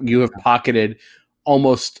have pocketed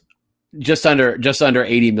almost just under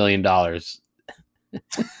 $80 million.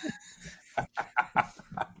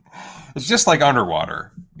 It's just like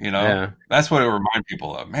Underwater, That's what it reminds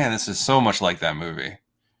people of. Man, this is so much like that movie.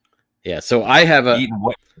 Yeah. So I have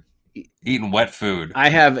eating wet food. I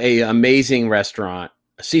have a amazing restaurant,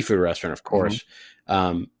 a seafood restaurant, of course.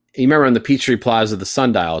 Mm-hmm. You remember on the Peachtree Plaza, the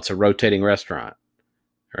Sundial? It's a rotating restaurant,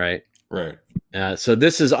 right? Right. So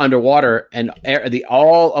this is underwater, and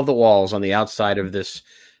all of the walls on the outside of this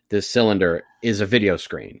cylinder is a video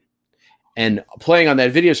screen. And playing on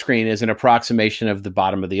that video screen is an approximation of the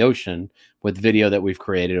bottom of the ocean with video that we've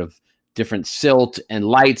created of different silt and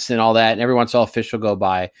lights and all that. And every once in a while, a fish will go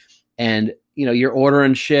by. And, you're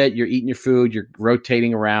ordering shit, you're eating your food, you're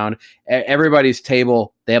rotating around. Everybody's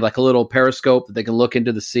table, they have like a little periscope that they can look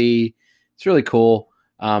into the sea. It's really cool.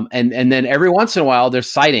 And then every once in a while,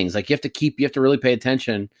 there's sightings. Like you have to really pay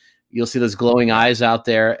attention. You'll see those glowing eyes out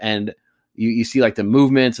there, and you see like the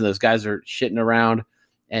movements, and those guys are shitting around.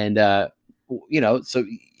 And, so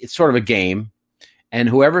it's sort of a game, and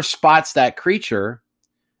whoever spots that creature,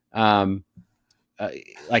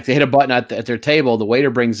 like they hit a button at their table, the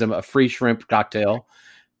waiter brings them a free shrimp cocktail,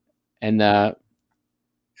 and then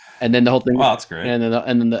the whole thing. Wow, that's great. And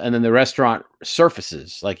then the restaurant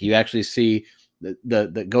surfaces. Like you actually see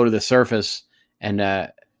the go to the surface, and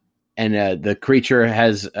the creature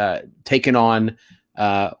has taken on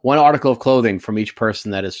one article of clothing from each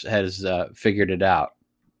person that has figured it out.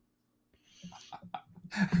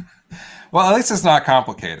 Well, at least it's not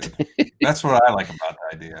complicated. That's what I like about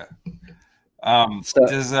the idea.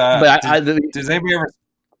 Does anybody ever?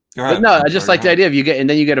 Go ahead. No, I just like the idea of you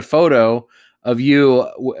get a photo of you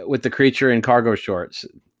with the creature in cargo shorts.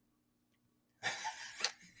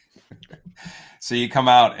 So you come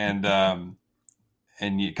out and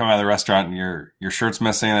you come out of the restaurant and your shirt's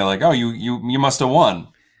missing. And they're like, "Oh, you must have won.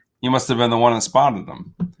 You must have been the one that spotted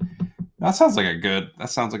them." That sounds like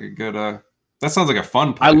a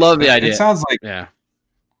fun place. I love the idea. It sounds like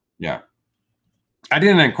yeah. I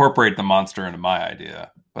didn't incorporate the monster into my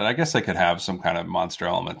idea, but I guess I could have some kind of monster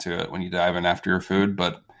element to it when you dive in after your food.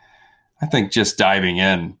 But I think just diving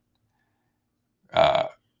in,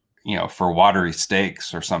 for watery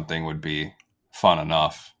steaks or something would be fun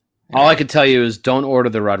enough. All I could tell you is don't order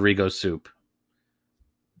the Rodrigo soup.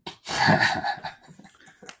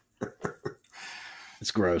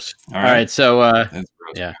 It's gross. All right. So,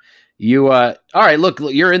 yeah. You, all right, look,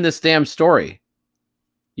 you're in this damn story.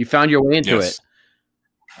 You found your way into it.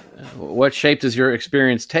 What shape does your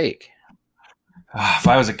experience take? If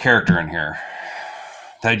I was a character in here,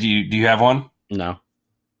 do you have one? No.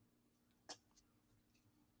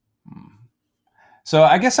 So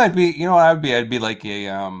I guess I'd be like a,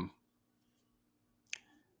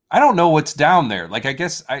 I don't know what's down there. Like, I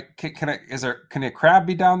guess can a crab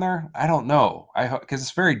be down there? I don't know. Cause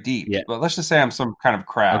it's very deep, but let's just say I'm some kind of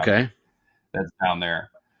crab that's down there.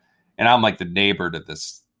 And I'm like the neighbor to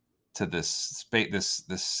this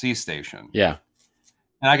sea station. Yeah.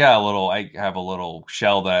 And I have a little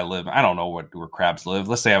shell that I live. I don't know where crabs live.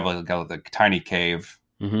 Let's say I have like a tiny cave.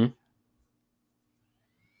 Mm-hmm.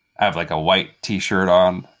 I have like a white t-shirt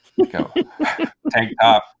on, like a tank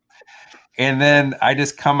top. And then I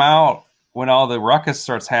just come out when all the ruckus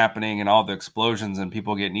starts happening and all the explosions and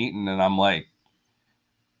people getting eaten. And I'm like,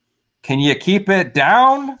 can you keep it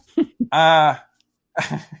down? Or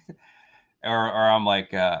I'm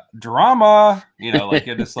like, drama, like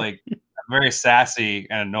you're just like very sassy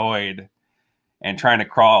and annoyed and trying to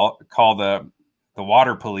call the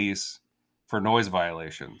water police for noise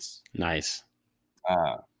violations. Nice.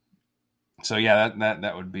 So yeah,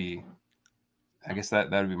 that would be, I guess that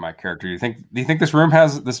would be my character. Do you think this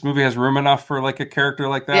movie has room enough for like a character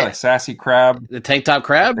like that? Yeah. Like sassy crab, the tank top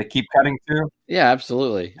crab they keep cutting to? Yeah,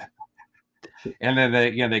 absolutely. And then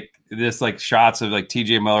they just like shots of like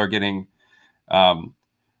TJ Miller getting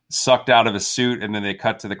sucked out of his suit, and then they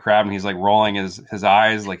cut to the crab, and he's like rolling his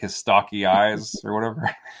eyes, like his stocky eyes or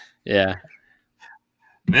whatever. Yeah.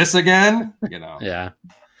 This again, Yeah.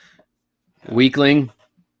 Weakling.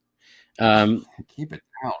 Keep it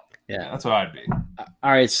down. Yeah, that's what I'd be.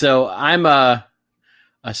 All right, so I'm a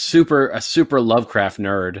super Lovecraft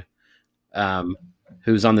nerd,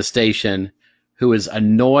 who's on the station, who is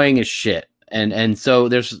annoying as shit, and so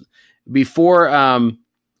there's before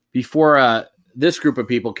this group of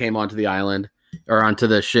people came onto the island or onto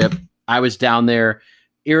the ship, I was down there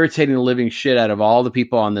irritating the living shit out of all the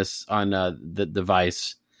people on the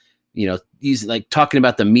device. He's like talking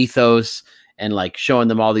about the mythos and like showing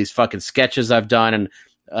them all these fucking sketches I've done and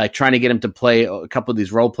like trying to get them to play a couple of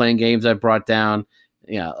these role playing games I've brought down.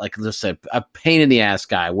 Like just a pain in the ass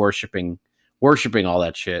guy worshiping all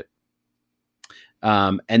that shit.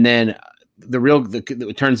 And then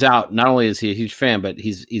it turns out not only is he a huge fan, but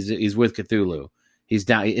he's with Cthulhu. He's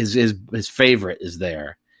down. His favorite is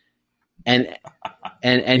there, and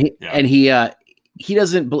he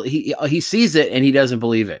doesn't. He sees it and he doesn't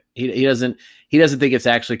believe it. He doesn't think it's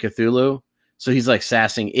actually Cthulhu. So he's like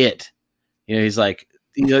sassing it. He's like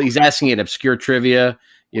he's asking it obscure trivia.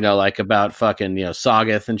 Like about fucking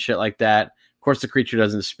Sagoth and shit like that. Of course, the creature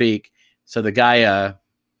doesn't speak. So the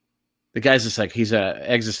guy's just like he's a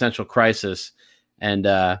existential crisis, and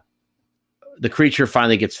the creature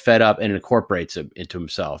finally gets fed up and incorporates it into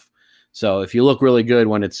himself. So if you look really good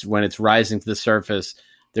when it's rising to the surface,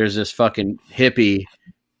 there's this fucking hippie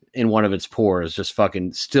in one of its pores, just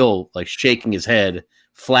fucking still like shaking his head,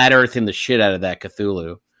 flat earthing the shit out of that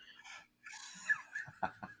Cthulhu.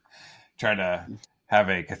 Trying to have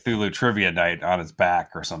a Cthulhu trivia night on his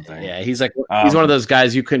back or something. Yeah, he's like he's one of those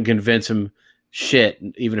guys you couldn't convince him shit,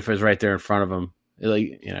 even if it was right there in front of him.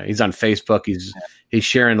 Like, he's on Facebook. He's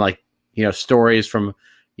sharing like stories from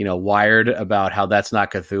Wired about how that's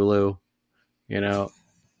not Cthulhu.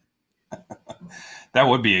 That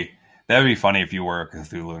would be funny if you were a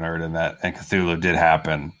Cthulhu nerd and Cthulhu did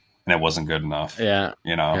happen and it wasn't good enough. Yeah,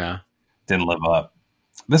 yeah, didn't live up.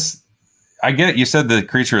 This, I get it. You said the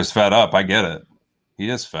creature is fed up. I get it. He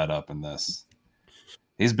is fed up in this.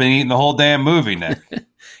 He's been eating the whole damn movie, Nick.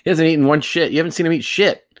 He hasn't eaten one shit. You haven't seen him eat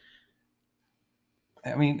shit.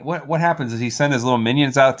 I mean, what happens is he sends his little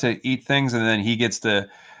minions out to eat things, and then he gets to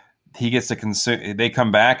consume. They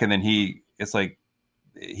come back, and then he gets to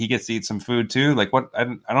eat some food too. Like what? I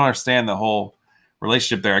don't understand the whole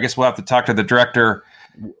relationship there. I guess we'll have to talk to the director,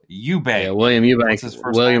 Eubank. Yeah, William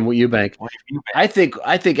Eubank. William Eubank. I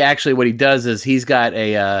think actually what he does is he's got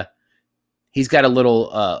a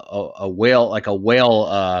little a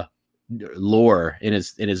whale lure in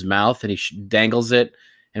his mouth, and he dangles it,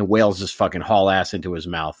 and whales just fucking haul ass into his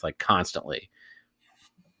mouth like constantly.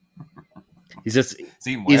 He's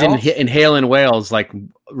inhaling whales like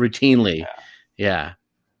routinely. Yeah.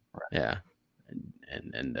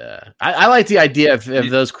 And I like the idea of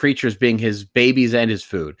those creatures being his babies and his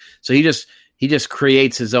food. So he just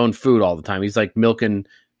creates his own food all the time. He's like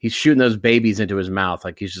he's shooting those babies into his mouth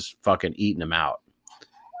like he's just fucking eating them out.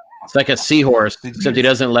 It's like a seahorse, except he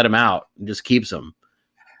doesn't let them out and just keeps them.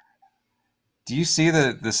 Do you see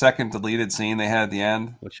the second deleted scene they had at the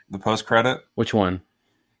end? The post credit? Which one?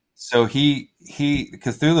 So this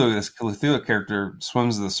Cthulhu character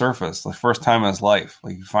swims to the surface the first time in his life.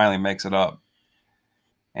 Like he finally makes it up.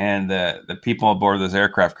 And the people aboard this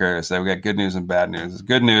aircraft carrier say, we got good news and bad news. The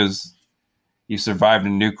good news, you survived a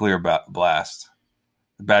nuclear blast.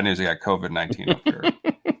 The bad news, you got COVID-19 up here.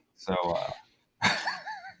 So, did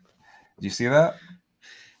you see that?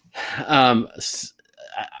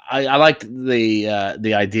 I liked the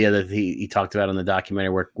idea that he talked about in the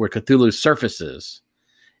documentary where Cthulhu surfaces,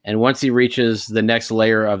 and once he reaches the next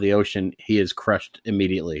layer of the ocean, he is crushed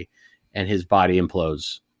immediately, and his body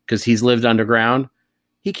implodes because he's lived underground.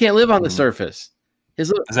 He can't live on the surface.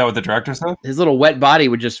 Is that what the director said? His little wet body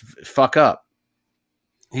would just fuck up.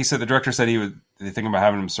 He said the director said did they think about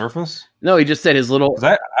having him surface? No, he just said his little.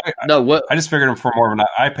 I just figured him for more of an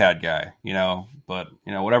iPad guy, but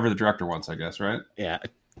whatever the director wants, I guess, right? Yeah.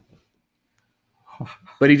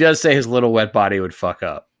 But he does say his little wet body would fuck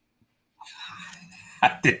up.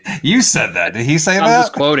 You said that. Did he say that? I'm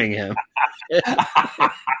just quoting him.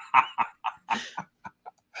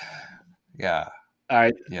 Yeah. All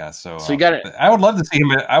right. Yeah. So you got it. I would love to see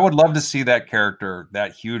him. I would love to see that character,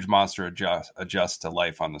 that huge monster, adjust to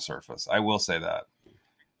life on the surface. I will say that. It'd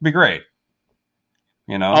be great.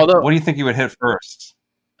 What do you think he would hit first?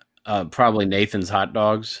 Probably Nathan's hot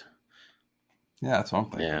dogs. Yeah, that's what I'm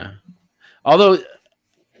thinking. Yeah. Although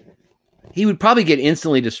he would probably get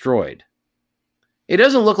instantly destroyed. It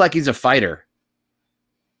doesn't look like he's a fighter,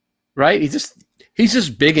 right? He just He's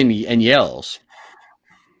just big and yells.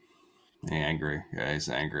 Angry. Yeah, he's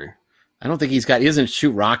angry. I don't think he doesn't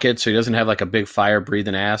shoot rockets, so he doesn't have like a big fire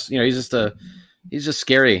breathing ass. He's just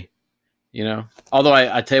scary, Although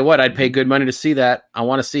I tell you what, I'd pay good money to see that. I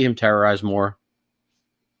want to see him terrorize more.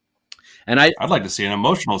 And I'd like to see an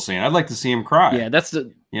emotional scene. I'd like to see him cry. Yeah, that's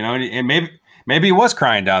the and maybe he was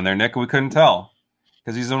crying down there, Nick. We couldn't tell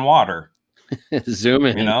because he's in water. Zoom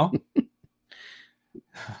in.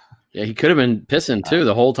 Yeah, he could have been pissing too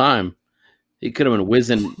the whole time. He could have been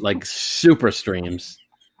whizzing like super streams.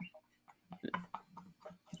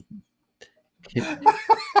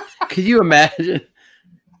 Could you imagine?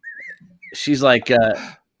 She's like,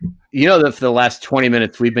 that for the last 20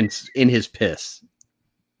 minutes we've been in his piss.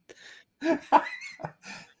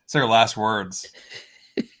 It's her last words.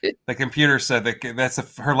 The computer said that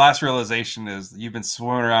her last realization is you've been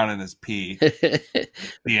swimming around in his pee the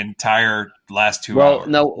entire last 2 hours. Well,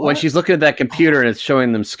 no, when she's looking at that computer and it's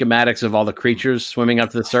showing them schematics of all the creatures swimming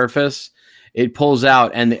up to the surface, it pulls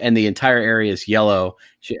out and the entire area is yellow,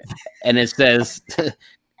 and it says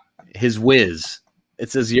his whiz.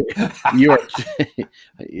 It says you're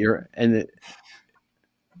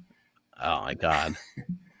oh my God.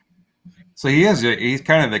 So he's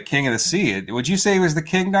kind of the king of the sea. Would you say he was the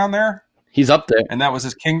king down there? He's up there. And that was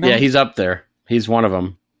his kingdom? Yeah, he's up there. He's one of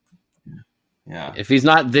them. Yeah. If he's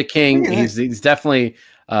not the king, he's definitely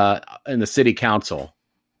in the city council.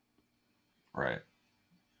 Right.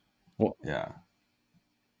 Well, yeah.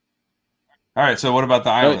 All right, so what about the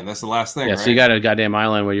island? That's the last thing, yeah, right? So you got a goddamn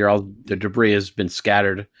island where the debris has been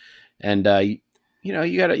scattered, and you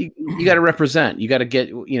gotta represent. You got to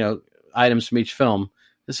get items from each film.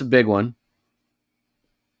 This is a big one.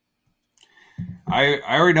 I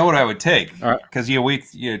already know what I would take Right. because we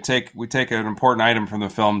take an important item from the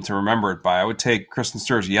film to remember it by. I would take Kristen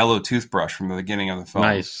Stewart's yellow toothbrush from the beginning of the film.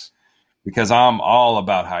 Nice, because I'm all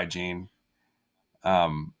about hygiene. I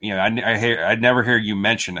never hear you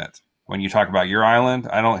mention it when you talk about your island.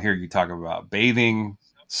 I don't hear you talk about bathing,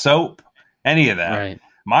 soap, any of that. right?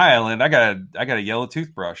 My island, I got a yellow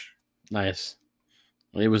toothbrush. Nice.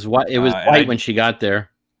 It was white. It was white when she got there.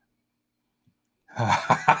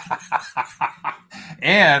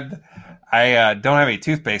 And I don't have any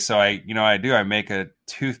toothpaste, so I make a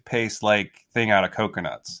toothpaste like thing out of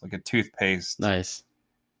coconuts, like a toothpaste. Nice.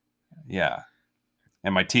 Yeah.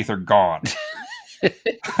 And my teeth are gone.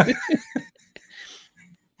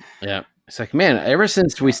 Yeah. It's like, man, ever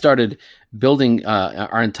since we started building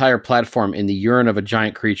our entire platform in the urine of a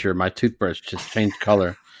giant creature, my toothbrush just changed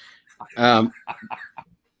color.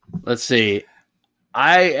 Let's see.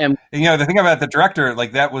 I am. The thing about the director,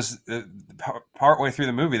 like that was partway through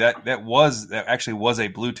the movie. That actually was a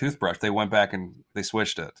blue toothbrush. They went back and they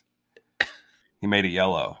switched it. He made it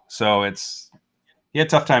yellow, so he had a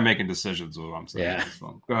tough time making decisions. Is what I'm saying. Yeah.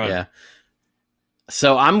 Go ahead. Yeah.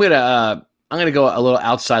 So I'm gonna go a little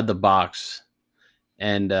outside the box,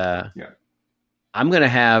 and I'm gonna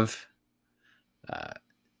have.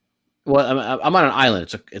 Well, I'm on an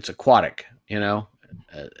island. It's aquatic.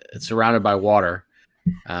 It's surrounded by water.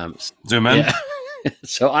 Zoom in. Yeah.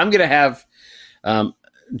 So I'm gonna have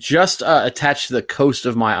just attached to the coast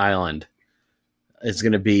of my island is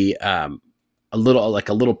gonna be a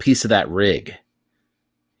little piece of that rig.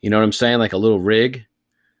 You know what I'm saying? Like a little rig.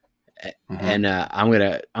 Mm-hmm. And I'm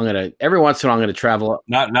gonna every once in a while I'm gonna travel.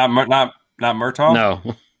 Not Murtaugh. No.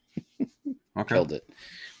 Okay. Killed it.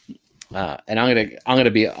 And I'm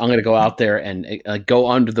gonna go out there and go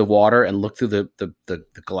under the water and look through the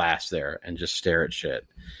glass there and just stare at shit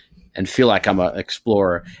and feel like I'm an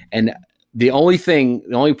explorer. And the only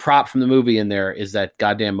prop from the movie in there is that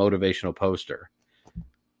goddamn motivational poster.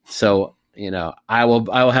 So I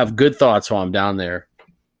will have good thoughts while I'm down there,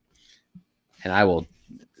 and I will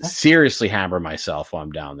seriously hammer myself while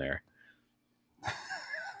I'm down there.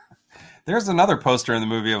 There's another poster in the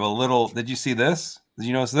movie of a little. Did you see this? Did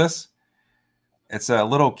you notice this? It's a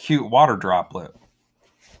little cute water droplet.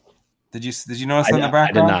 Did you notice that in the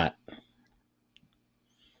background? I did not.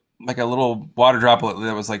 Like a little water droplet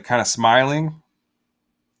that was like kind of smiling.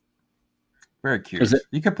 Very cute. Is it,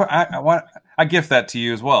 you could put. I gift that to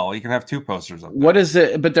you as well. You can have two posters of. What is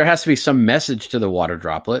it? But there has to be some message to the water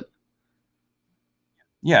droplet.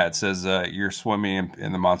 Yeah, it says you're swimming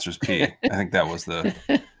in the monster's pee. I think that was the.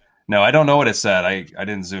 No, I don't know what it said. I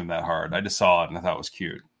didn't zoom that hard. I just saw it and I thought it was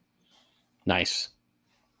cute. Nice.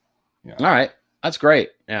 Yeah. All right, that's great.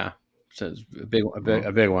 Yeah, so it's a big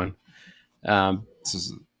one.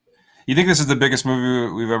 You think this is the biggest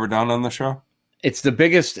movie we've ever done on the show? It's the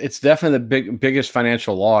biggest. It's definitely the biggest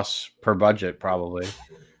financial loss per budget, probably.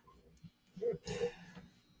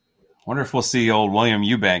 Wonder if we'll see old William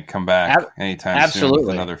Eubank come back anytime soon with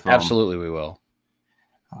another film. Absolutely, we will.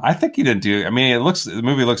 I think he didn't do. I mean, the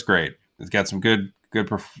movie looks great. It's got some good,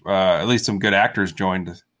 at least some good actors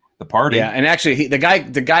joined the party. Yeah, and actually, the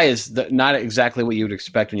guy is not exactly what you would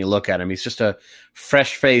expect when you look at him. He's just a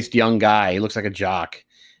fresh-faced young guy. He looks like a jock.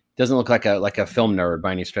 Doesn't look like a film nerd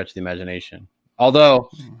by any stretch of the imagination. Although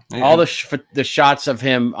all the shots of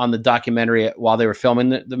him on the documentary while they were filming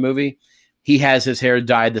the movie, he has his hair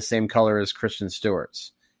dyed the same color as Kristen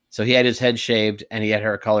Stewart's. So he had his head shaved and he had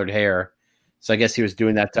her colored hair. So I guess he was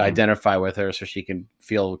doing that to identify with her so she can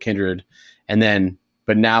feel kindred.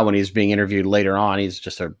 But now when he's being interviewed later on, he's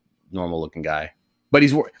just a normal looking guy. But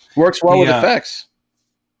he's works well with effects.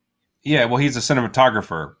 Yeah, well, he's a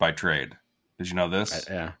cinematographer by trade. Did you know this?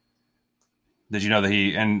 Yeah. Did you know that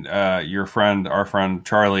he and our friend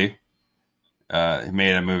Charlie,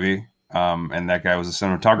 made a movie, and that guy was a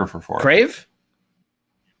cinematographer for it? Crave?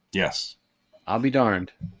 Yes. I'll be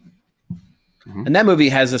darned. Mm-hmm. And that movie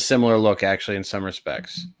has a similar look, actually, in some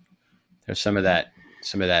respects. There's some of that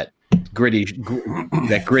gritty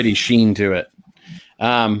sheen to it.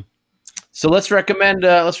 So let's recommend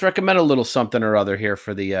a little something or other here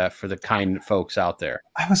for the kind folks out there.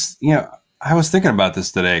 I was thinking about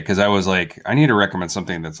this today because I was like, I need to recommend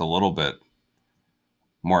something that's a little bit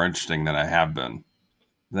more interesting than I have been.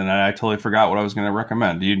 Then I totally forgot what I was going to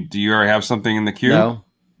recommend. Do you already have something in the queue? No.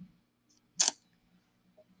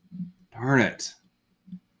 Darn it.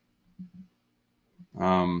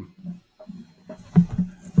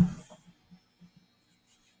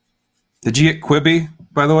 Did you get Quibi,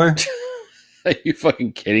 by the way? Are you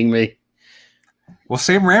fucking kidding me? Well,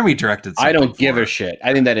 Sam Raimi directed something. I don't give a shit.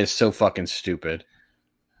 I think that is so fucking stupid.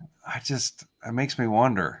 It makes me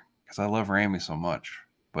wonder because I love Raimi so much.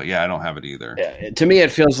 But yeah, I don't have it either. Yeah, to me, it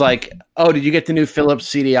feels like, oh, did you get the new Philips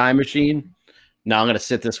CDI machine? No, I'm going to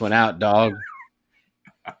sit this one out, dog.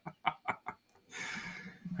 All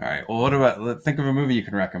right. Well, what about, think of a movie you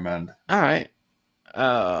can recommend. All right.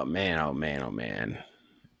 Oh, man. I'm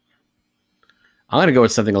going to go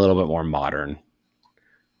with something a little bit more modern.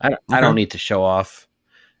 I don't need to show off.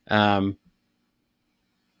 Damn,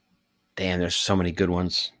 there's so many good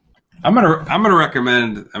ones. I'm gonna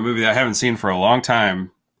recommend a movie that I haven't seen for a long time,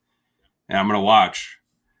 and I'm gonna watch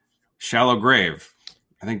Shallow Grave.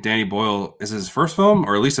 I think Danny Boyle is his first film,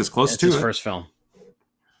 or at least as close to his it. First film.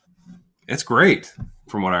 It's great,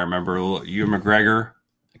 from what I remember. Ewan McGregor,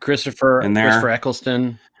 Christopher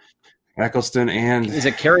Eccleston, and is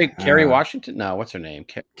it Carrie Washington? No, what's her name?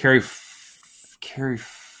 Carrie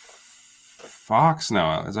Fox?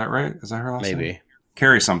 No, is that right? Is that her last name? Maybe.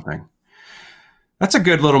 Carrie something. That's a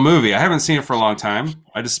good little movie. I haven't seen it for a long time.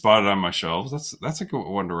 I just spotted it on my shelves. That's a good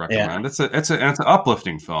one to recommend. Yeah. It's an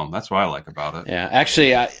uplifting film. That's what I like about it. Yeah,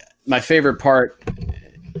 actually, my favorite part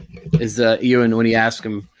is Ewan when he asks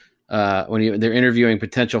him they're interviewing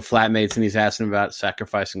potential flatmates and he's asking about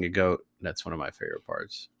sacrificing a goat. That's one of my favorite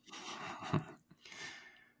parts.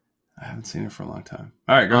 I haven't seen it for a long time.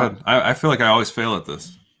 All right, go ahead. I feel like I always fail at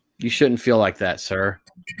this. You shouldn't feel like that, sir.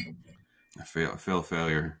 I feel a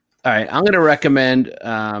failure. All right, I'm going to recommend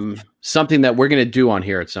something that we're going to do on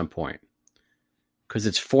here at some point because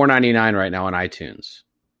it's $4.99 right now on iTunes.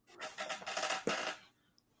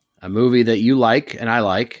 A movie that you like and I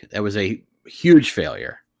like that was a huge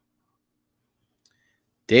failure.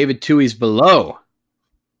 David Tui's Below.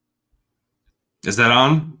 Is that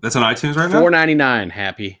on? That's on iTunes right now? $4.99,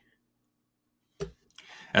 Happy.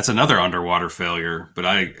 That's another underwater failure, but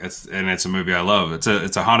it's a movie I love. It's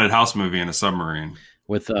a haunted house movie in a submarine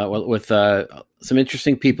with some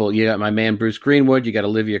interesting people. You got my man Bruce Greenwood. You got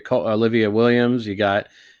Olivia Williams. You got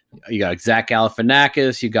Zach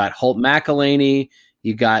Galifianakis. You got Holt McElhaney.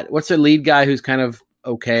 You got what's the lead guy who's kind of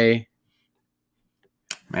okay?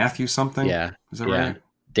 Matthew something. Yeah, is that right?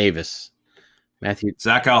 Davis. Matthew.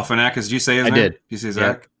 Zach Galifianakis. Did you say his name? I did. You say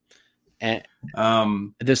Zach? And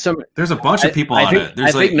there's a bunch of people on it.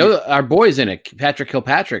 I think our boy's in it. Patrick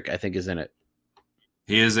Kilpatrick, I think, is in it.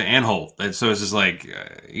 He is, and Holt. So it's just like,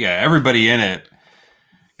 everybody in it.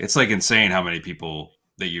 It's like insane how many people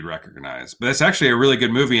that you'd recognize. But it's actually a really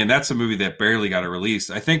good movie, and that's a movie that barely got a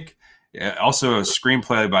release. I think also a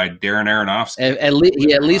screenplay by Darren Aronofsky.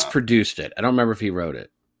 He at least produced it. I don't remember if he wrote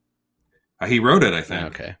it. He wrote it, I think.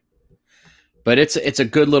 Okay. But it's a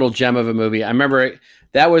good little gem of a movie. I remember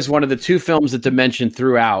that was one of the two films that Dimension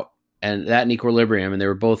threw out, and that and Equilibrium, and they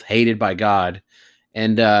were both hated by God.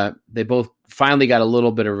 And they both finally got a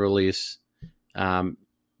little bit of release,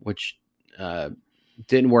 which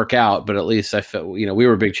didn't work out, but at least I felt, we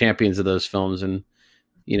were big champions of those films, and,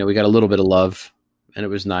 we got a little bit of love, and it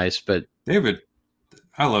was nice. But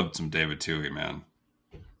I loved some David Twohy, man.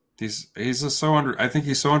 I think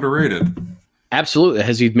he's so underrated. Absolutely.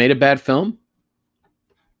 Has he made a bad film?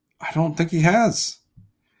 I don't think he has.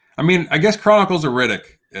 I mean, I guess Chronicles of Riddick.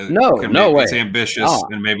 No way. It's ambitious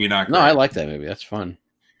and maybe not great. No, I like that movie. That's fun.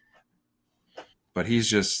 But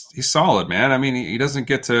he's solid, man. I mean, he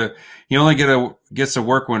only gets to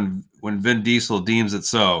work when Vin Diesel deems it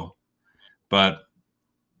so. But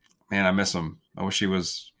man, I miss him. I wish he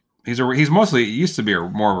used to be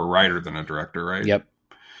more of a writer than a director, right? Yep.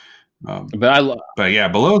 But yeah,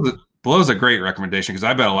 Below's a great recommendation because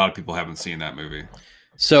I bet a lot of people haven't seen that movie.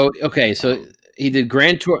 So he did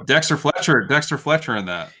Grand Tour. Dexter Fletcher in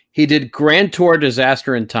that. He did Grand Tour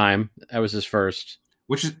Disaster in Time. That was his first.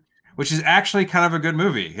 Which is actually kind of a good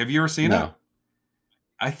movie. Have you ever seen it?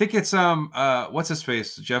 I think it's what's his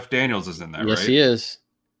face? Jeff Daniels is in that, yes, right? He is.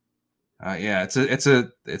 Yeah,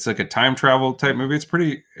 it's like a time travel type movie. It's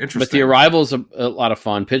pretty interesting. But The Arrival's a lot of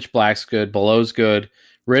fun. Pitch Black's good. Below's good.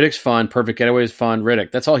 Riddick's fun. Perfect Getaway is fun.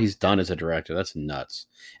 Riddick, that's all he's done as a director. That's nuts.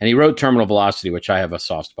 And he wrote Terminal Velocity, which I have a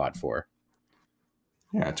soft spot for.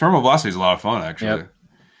 Yeah, Terminal Velocity is a lot of fun, actually. Yep.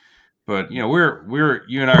 But you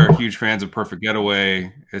and I are huge fans of Perfect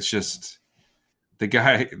Getaway. It's just the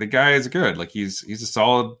guy is good. Like he's a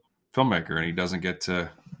solid filmmaker, and he doesn't get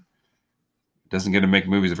to make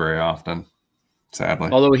movies very often, sadly.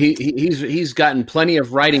 Although he's gotten plenty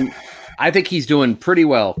of writing. I think he's doing pretty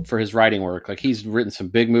well for his writing work. Like he's written some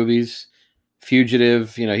big movies,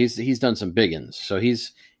 Fugitive. He's done some big ones. So he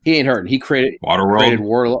ain't hurting. He created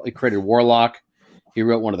Waterworld. He created Warlock. He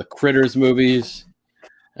wrote one of the Critters movies.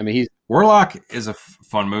 I mean, Warlock is a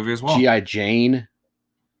fun movie as well. G.I. Jane,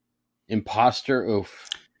 Imposter. Oof.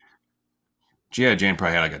 G.I. Jane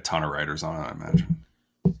probably had like a ton of writers on it, I imagine.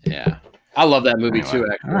 Yeah, I love that movie too.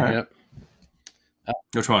 Actually, right. Yep.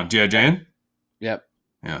 Which one? G.I. Jane? Yep.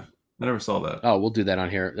 Yeah, I never saw that. Oh, we'll do that on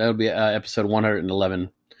here. That'll be episode 111.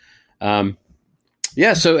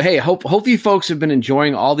 Yeah. So hey, hope you folks have been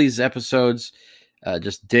enjoying all these episodes.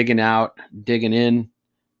 Just digging in,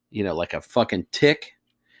 like a fucking tick.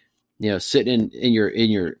 Sitting in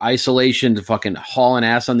your isolation to fucking hauling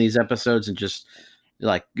ass on these episodes and just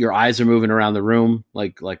like your eyes are moving around the room,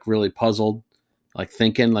 like really puzzled, like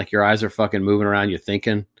thinking, like your eyes are fucking moving around. You're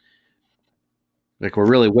thinking like we're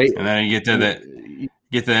really waiting. And then you get to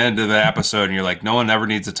the end of the episode and you're like, no one ever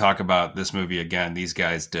needs to talk about this movie again. These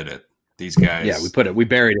guys did it. These guys. Yeah. We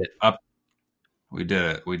buried it up. We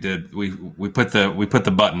did it. We put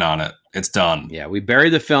the button on it. It's done. Yeah. We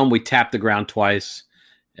buried the film. We tapped the ground twice.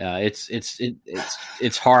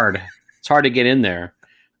 It's hard. It's hard to get in there.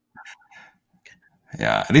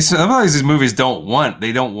 Yeah, these movies don't want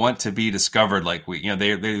to be discovered. Like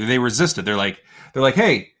they resist it. They're like,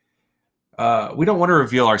 hey, we don't want to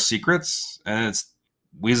reveal our secrets, and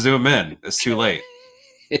we zoom in. It's too late.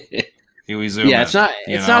 We zoom in.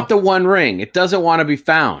 It's not the One Ring. It doesn't want to be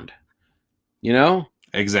found.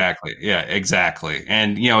 Exactly. Yeah, exactly.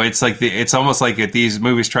 And it's almost like if these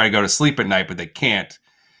movies try to go to sleep at night, but they can't.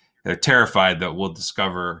 They're terrified that we'll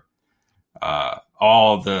discover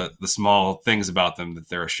all the small things about them that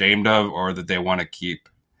they're ashamed of or that they want to keep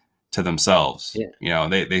to themselves. Yeah.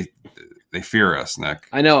 They fear us, Nick.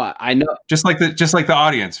 I know. Just like the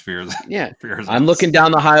audience fears. Yeah. Fears I'm us. looking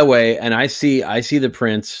down the highway and I see the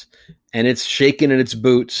Prince and it's shaking in its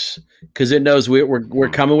boots because it knows we're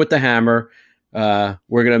coming with the hammer.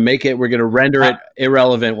 We're gonna make it. We're gonna render it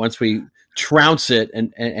irrelevant once we trounce it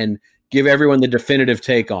and give everyone the definitive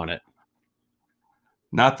take on it.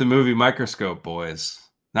 Not the movie Microscope boys.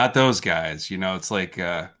 Not those guys. It's like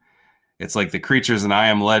the creatures in I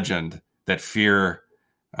Am Legend that fear,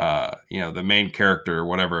 the main character,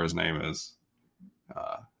 whatever his name is.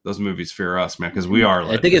 Those movies fear us, man, because we are.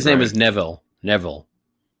 I think his name is Neville. Neville.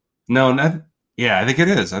 No, I think it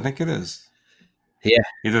is. Yeah.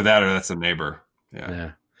 Either that or that's a neighbor.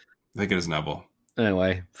 Yeah. I think it is Neville.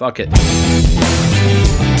 Anyway, fuck it.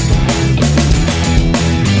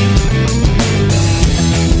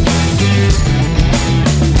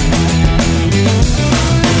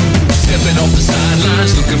 Stepping off the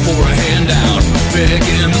sidelines, looking for a handout,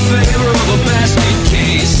 begging the favor of a basket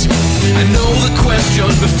case. I know the question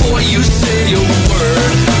before you say a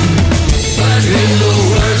word. But in the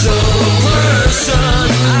words of a person,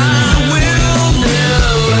 I will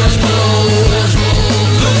never know.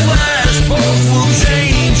 The flashbulbs will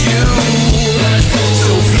change you. So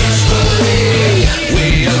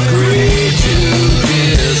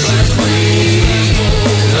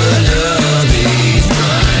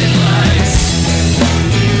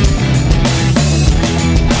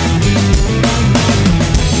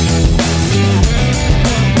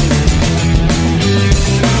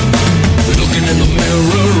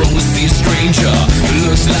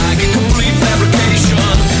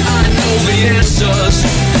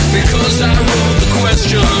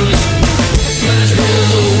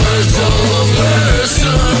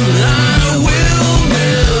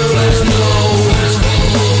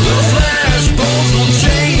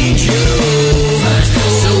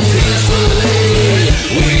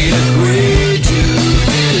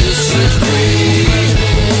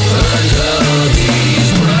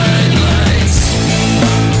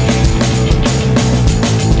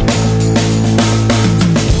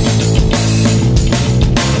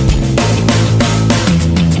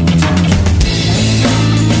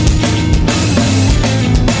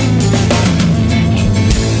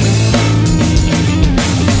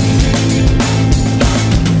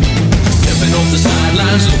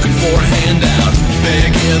sidelines looking for a handout,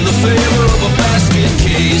 begging the favor of a basket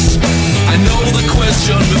case. I know the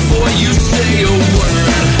question before you say a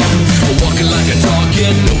word. Walking like a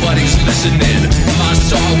talking, nobody's listening. My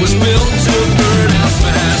star was built to burn out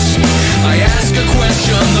fast. I ask a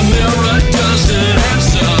question, the mirror